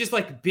 there's just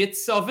like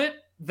bits of it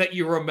that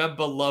you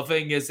remember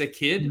loving as a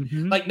kid.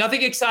 Mm-hmm. Like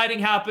nothing exciting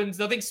happens,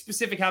 nothing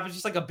specific happens,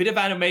 just like a bit of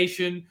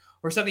animation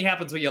or something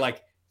happens where you're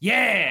like,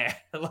 yeah,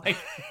 like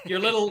your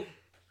little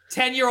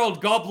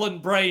 10-year-old goblin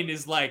brain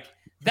is like,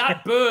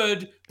 that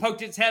bird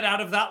poked its head out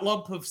of that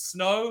lump of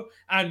snow,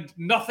 and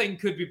nothing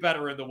could be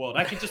better in the world.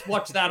 I could just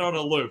watch that on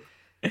a loop.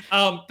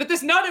 But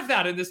there's none of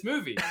that in this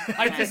movie.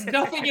 There's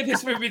nothing in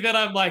this movie that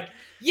I'm like,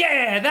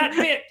 yeah, that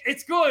bit,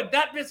 it's good.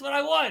 That bit's what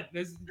I want.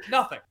 There's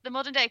nothing. The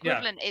modern day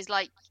equivalent is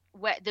like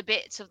where the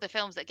bits of the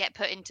films that get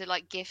put into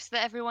like GIFs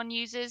that everyone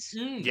uses.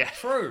 Yeah,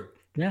 true.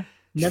 Yeah.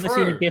 Never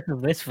seen a GIF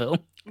of this film.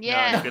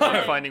 Yeah. No, good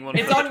luck finding one.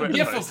 It's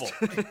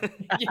ungiffable.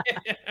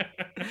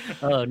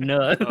 Oh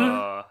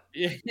no.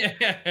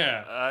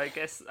 Yeah. I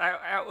guess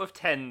out of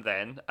 10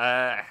 then,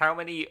 how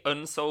many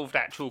unsolved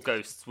actual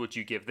ghosts would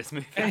you give this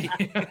movie?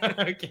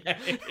 Okay.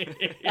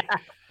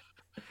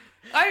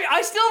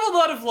 I still have a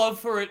lot of love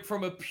for it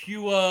from a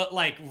pure,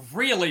 like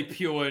really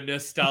pure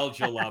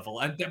nostalgia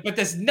level, but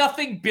there's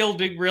nothing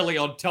building really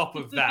on top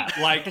of that.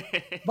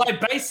 Like my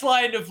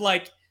baseline of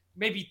like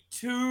maybe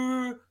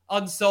 2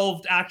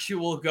 unsolved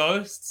actual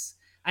ghosts,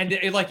 and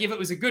like if it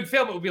was a good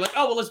film, it would be like,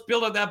 oh well, let's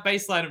build on that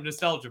baseline of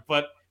nostalgia.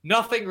 But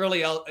nothing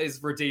really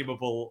is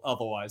redeemable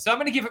otherwise. So I'm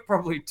going to give it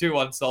probably 2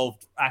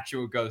 unsolved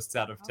actual ghosts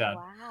out of 10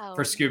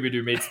 for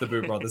Scooby-Doo meets the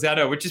Boo Brothers. I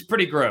know, which is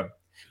pretty grim.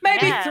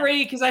 Maybe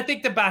 3 because I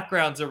think the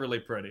backgrounds are really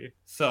pretty.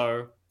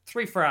 So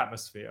 3 for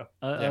atmosphere.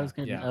 I was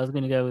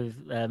gonna go with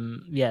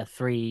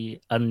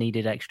 3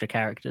 unneeded extra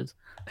characters.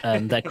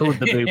 They're called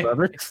the Boo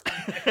Brothers.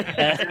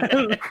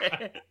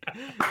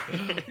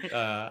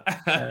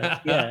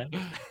 Yeah,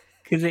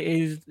 because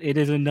it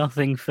is a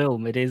nothing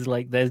film. It is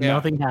like there's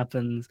nothing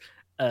happens.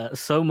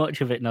 So much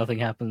of it, nothing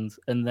happens,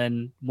 and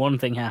then one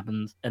thing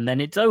happens, and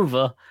then it's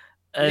over.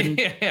 And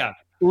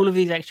all of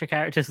these extra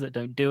characters that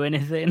don't do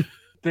anything.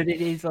 But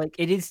it is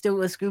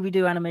still a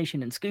Scooby-Doo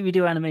animation, and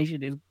Scooby-Doo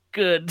animation is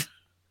good.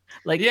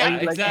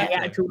 Exactly. The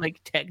actual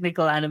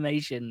technical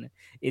animation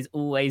is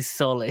always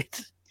solid.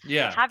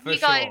 Yeah. Have you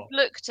guys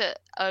looked at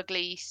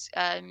ugly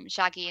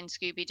Shaggy and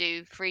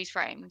Scooby-Doo freeze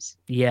frames?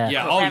 Yeah.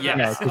 Yeah. Oh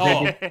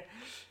yeah.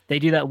 They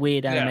do that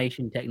weird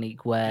animation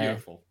technique where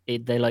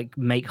they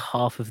make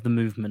half of the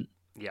movement.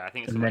 Yeah, I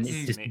think it's and then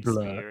it's just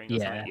blur.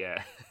 Yeah.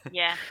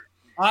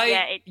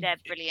 They're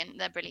brilliant.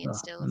 They're brilliant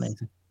stills.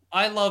 Amazing.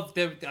 I love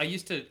them. I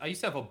used to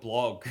have a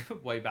blog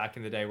way back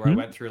in the day where I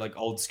went through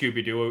old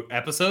Scooby-Doo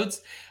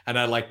episodes, and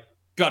I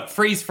got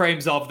freeze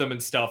frames of them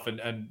and stuff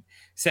and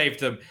saved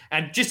them.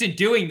 And just in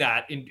doing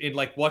that, in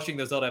watching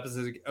those old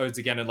episodes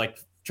again and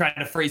trying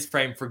to freeze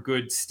frame for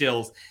good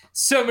stills,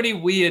 so many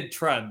weird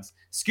trends.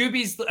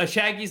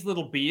 Shaggy's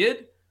little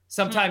beard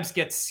sometimes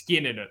gets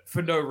skin in it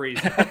for no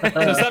reason.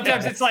 So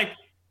sometimes it's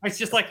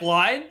just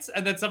lines,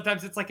 and then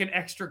sometimes it's an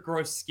extra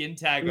gross skin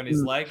tag on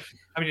his leg.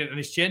 on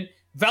his chin.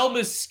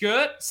 Velma's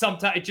skirt,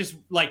 sometimes it just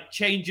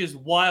changes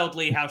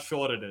wildly how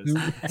short it is.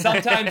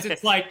 Sometimes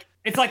it's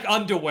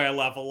underwear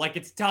level,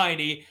 it's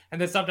tiny,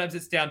 and then sometimes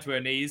it's down to her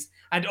knees.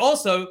 And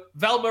also,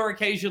 Velma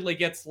occasionally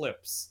gets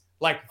lips,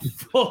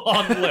 full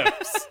on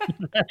lips.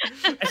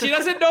 And she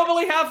doesn't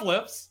normally have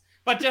lips,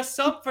 but just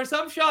for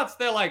some shots,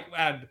 they're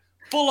and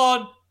full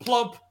on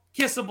plump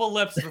kissable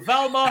lips for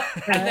Velma,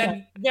 and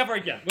then never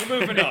again.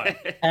 We're moving on.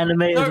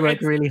 Animators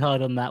worked really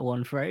hard on that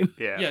one frame.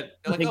 Yeah.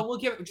 We'll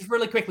just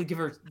really quickly give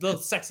her little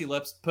sexy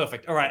lips.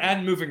 Perfect. All right,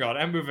 and moving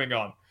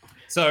on.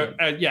 So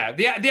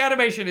the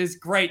animation is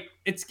great.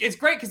 It's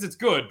great because it's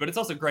good, but it's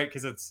also great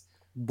because it's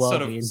so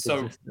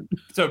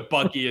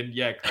buggy and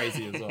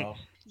crazy as well.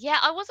 Yeah,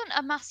 I wasn't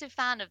a massive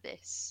fan of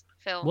this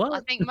film. What?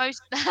 I think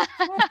most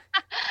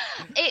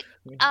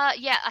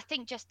I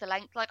think just the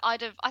length. I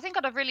think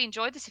I'd have really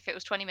enjoyed this if it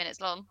was 20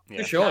 minutes long.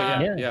 For sure,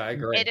 yeah, I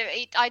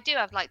agree. I do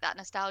have that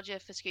nostalgia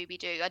for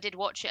Scooby-Doo. I did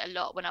watch it a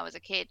lot when I was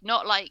a kid.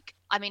 Not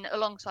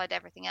alongside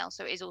everything else,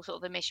 so it is all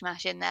sort of a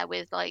mishmash in there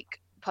with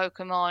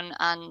Pokemon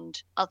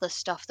and other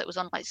stuff that was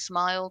on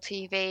Smile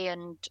TV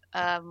and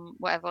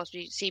whatever else,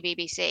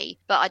 CBBC.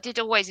 But I did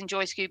always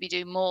enjoy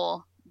Scooby-Doo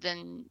more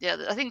than the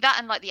other. I think that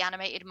and the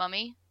animated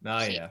Mummy.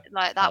 Those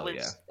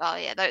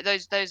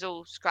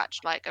all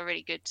scratched a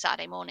really good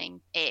Saturday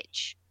morning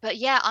itch. But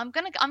I'm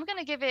gonna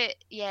give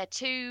it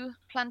 2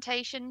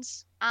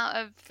 plantations out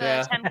of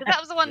 10, because that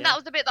was the one that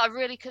was the bit that I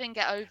really couldn't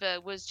get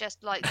over, was just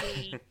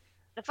the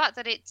fact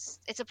that it's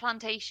a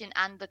plantation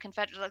and the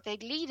Confederate, they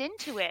lead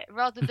into it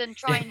rather than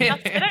they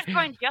don't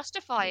try and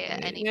justify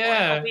it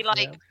anymore. They'll be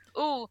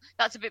oh,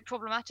 that's a bit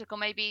problematic, or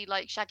maybe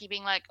Shaggy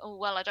being oh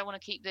well, I don't want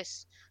to keep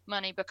this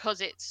money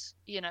because it's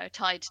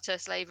tied to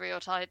slavery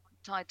or tied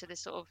to this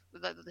sort of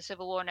the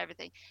Civil War and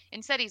everything.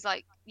 Instead, he's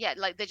they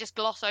just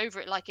gloss over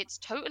it like it's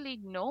totally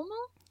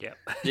normal. Yep.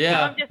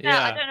 Yeah.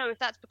 I don't know if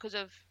that's because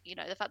of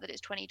the fact that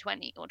it's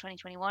 2020 or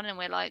 2021 and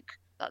we're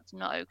that's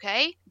not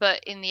okay.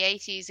 But in the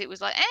 80s, it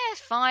was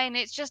it's fine.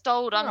 It's just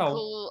old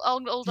Uncle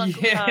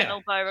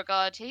Colonel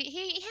Beauregard.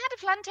 He had a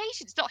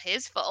plantation. It's not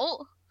his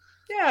fault.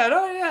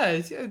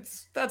 Yeah,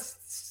 that's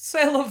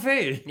c'est la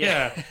vie.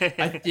 Yeah.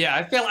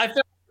 I feel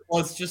it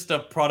was just a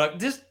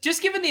product.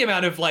 Just given the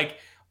amount of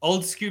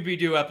old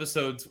Scooby-Doo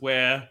episodes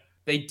where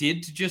they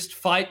did just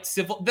fight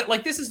civil.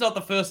 This is not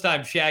the first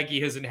time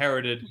Shaggy has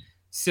inherited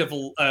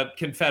civil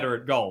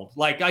Confederate gold.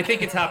 I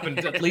think it's happened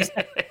at least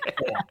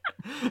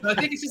before. I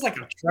think it's just like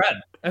a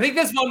trend. I think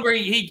there's one where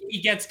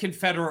he gets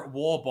Confederate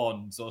war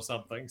bonds or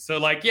something. So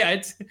like, yeah,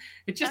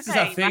 it just is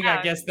a thing,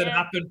 I guess, that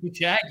happened to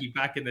Shaggy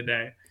back in the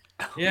day.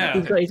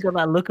 Yeah, he's got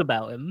that look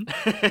about him.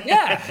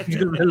 Yeah, He's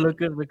got the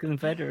look of the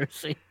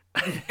Confederacy.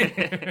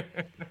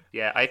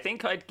 Yeah, I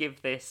think I'd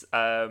give this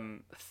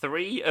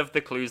 3 of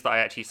the clues that I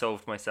actually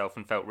solved myself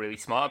and felt really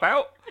smart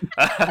about.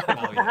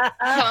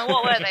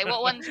 What were they?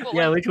 What ones?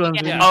 Which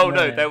ones? Yeah. Oh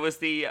no, there was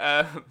the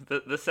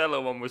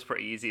cellar one was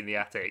pretty easy in the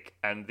attic,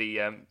 and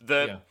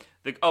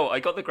I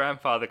got the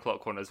grandfather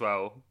clock one as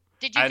well.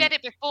 Did you get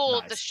it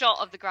before the shot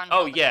of the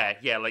grandfather? Oh yeah,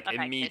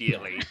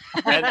 immediately.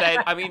 And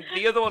then I mean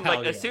the other one,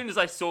 as soon as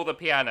I saw the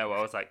piano,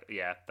 I was like,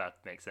 yeah, that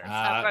makes sense.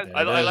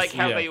 I like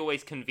how they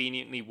always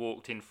conveniently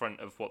walked in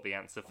front of what the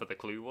answer for the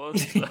clue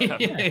was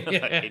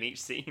in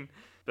each scene.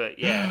 But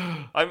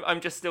yeah, I'm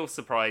just still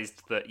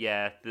surprised that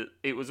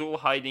it was all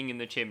hiding in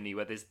the chimney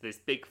where there's this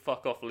big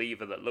fuck off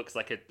lever that looks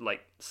like a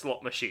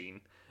slot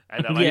machine,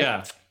 and I'm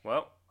like,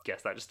 well,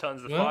 guess that just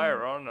turns the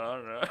fire on. I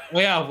don't know.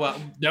 Well,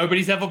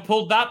 nobody's ever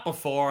pulled that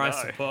before, I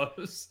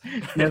suppose.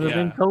 Never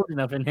been cold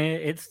enough in here.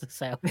 It's the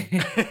South. So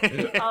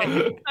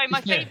my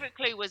favourite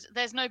clue was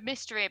there's no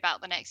mystery about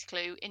the next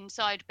clue.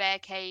 Inside Bear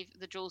Cave,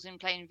 the jewel's in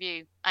plain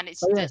view, and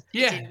it's it's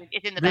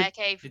in the Bear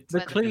Cave.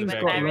 The clue's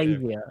got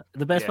lazier.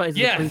 The best part is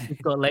the clue's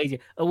got lazier.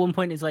 At one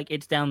point, it's like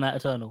it's down that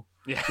tunnel.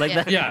 Yeah.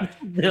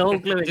 The whole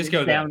clue is just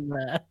go down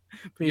there.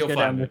 Please go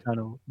down the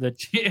tunnel. The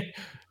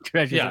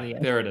treasure's at the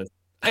end. There it is.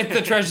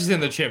 The treasure's in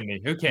the chimney.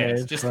 Who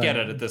cares? Just get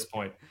it at this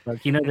point.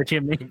 Like, the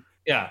chimney.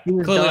 Yeah.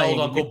 Clearly, old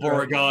Uncle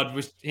Beauregard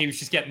was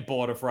just getting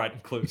bored of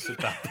writing clues at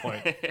that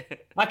point.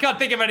 I can't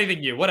think of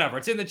anything new. Whatever.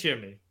 It's in the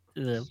chimney.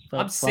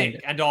 I'm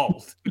sick and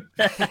old.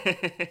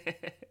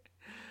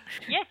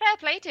 Yeah, fair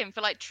play to him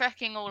for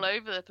trekking all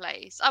over the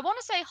place. I want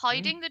to say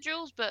hiding the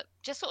jewels, but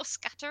just sort of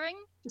scattering.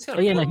 Just kind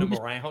of putting them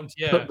around.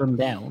 Yeah. Put them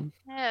down.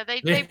 Yeah,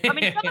 they I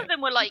mean, some of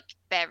them were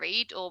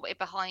buried or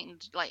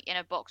behind, in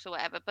a box or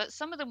whatever, but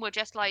some of them were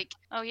just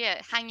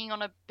hanging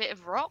on a bit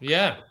of rock.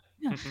 Yeah.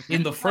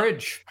 In the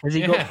fridge. Has he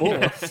got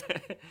force?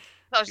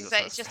 I was just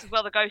saying, it's just as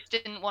well the ghost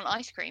didn't want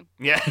ice cream.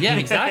 Yeah. Yeah,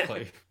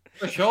 exactly.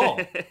 For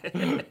sure.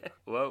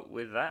 Well,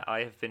 with that,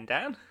 I have been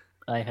Dan.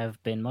 I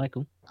have been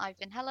Michael. I've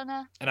been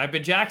Helena. And I've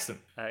been Jackson.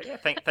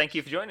 Thank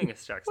you for joining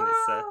us, Jackson.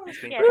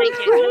 It's been great.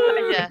 Thank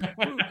you. It's a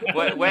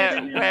pleasure.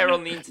 Where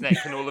on the internet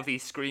can all of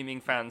these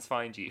screaming fans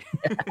find you?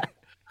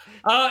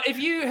 If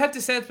you head to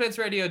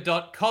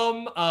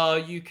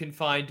soundsplitsradio.com, you can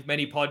find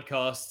many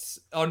podcasts,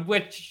 on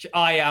which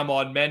I am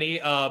on many,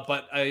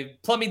 but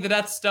Plumbing the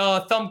Death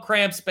Star, Thumb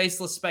Cramp,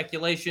 Spaceless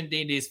Speculation,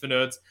 D&D's for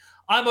Nerds.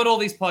 I'm on all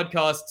these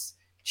podcasts.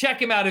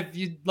 Check him out if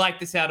you like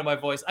the sound of my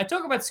voice. I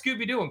talk about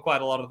Scooby-Doo in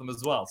quite a lot of them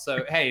as well.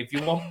 So, hey, if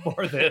you want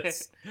more of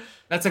this,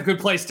 that's a good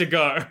place to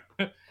go.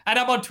 And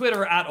I'm on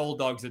Twitter at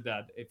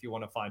AllDogsAreDead if you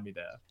want to find me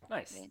there.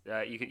 Nice.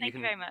 You can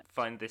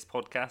find this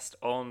podcast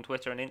on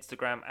Twitter and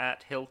Instagram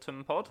at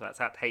HiltonPod. That's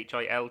at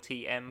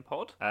HILTM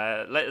Pod.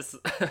 Let us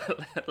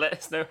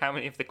know how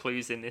many of the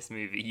clues in this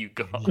movie you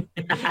got.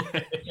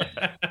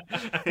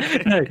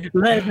 No,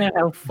 let us know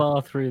how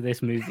far through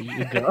this movie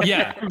you got.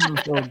 Yeah.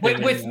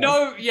 with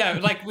no,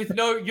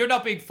 you're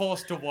not being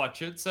forced to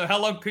watch it. So how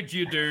long could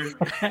you do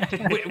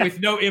with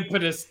no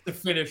impetus to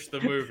finish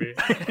the movie?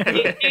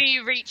 Do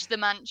you reach the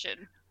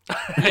mansion?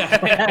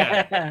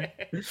 Yeah.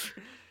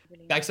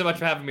 Thanks so much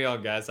for having me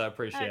on, guys. I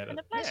appreciate it. It's been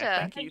a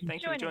pleasure. Thank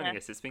you for joining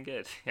us. It's been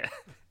good. Yeah.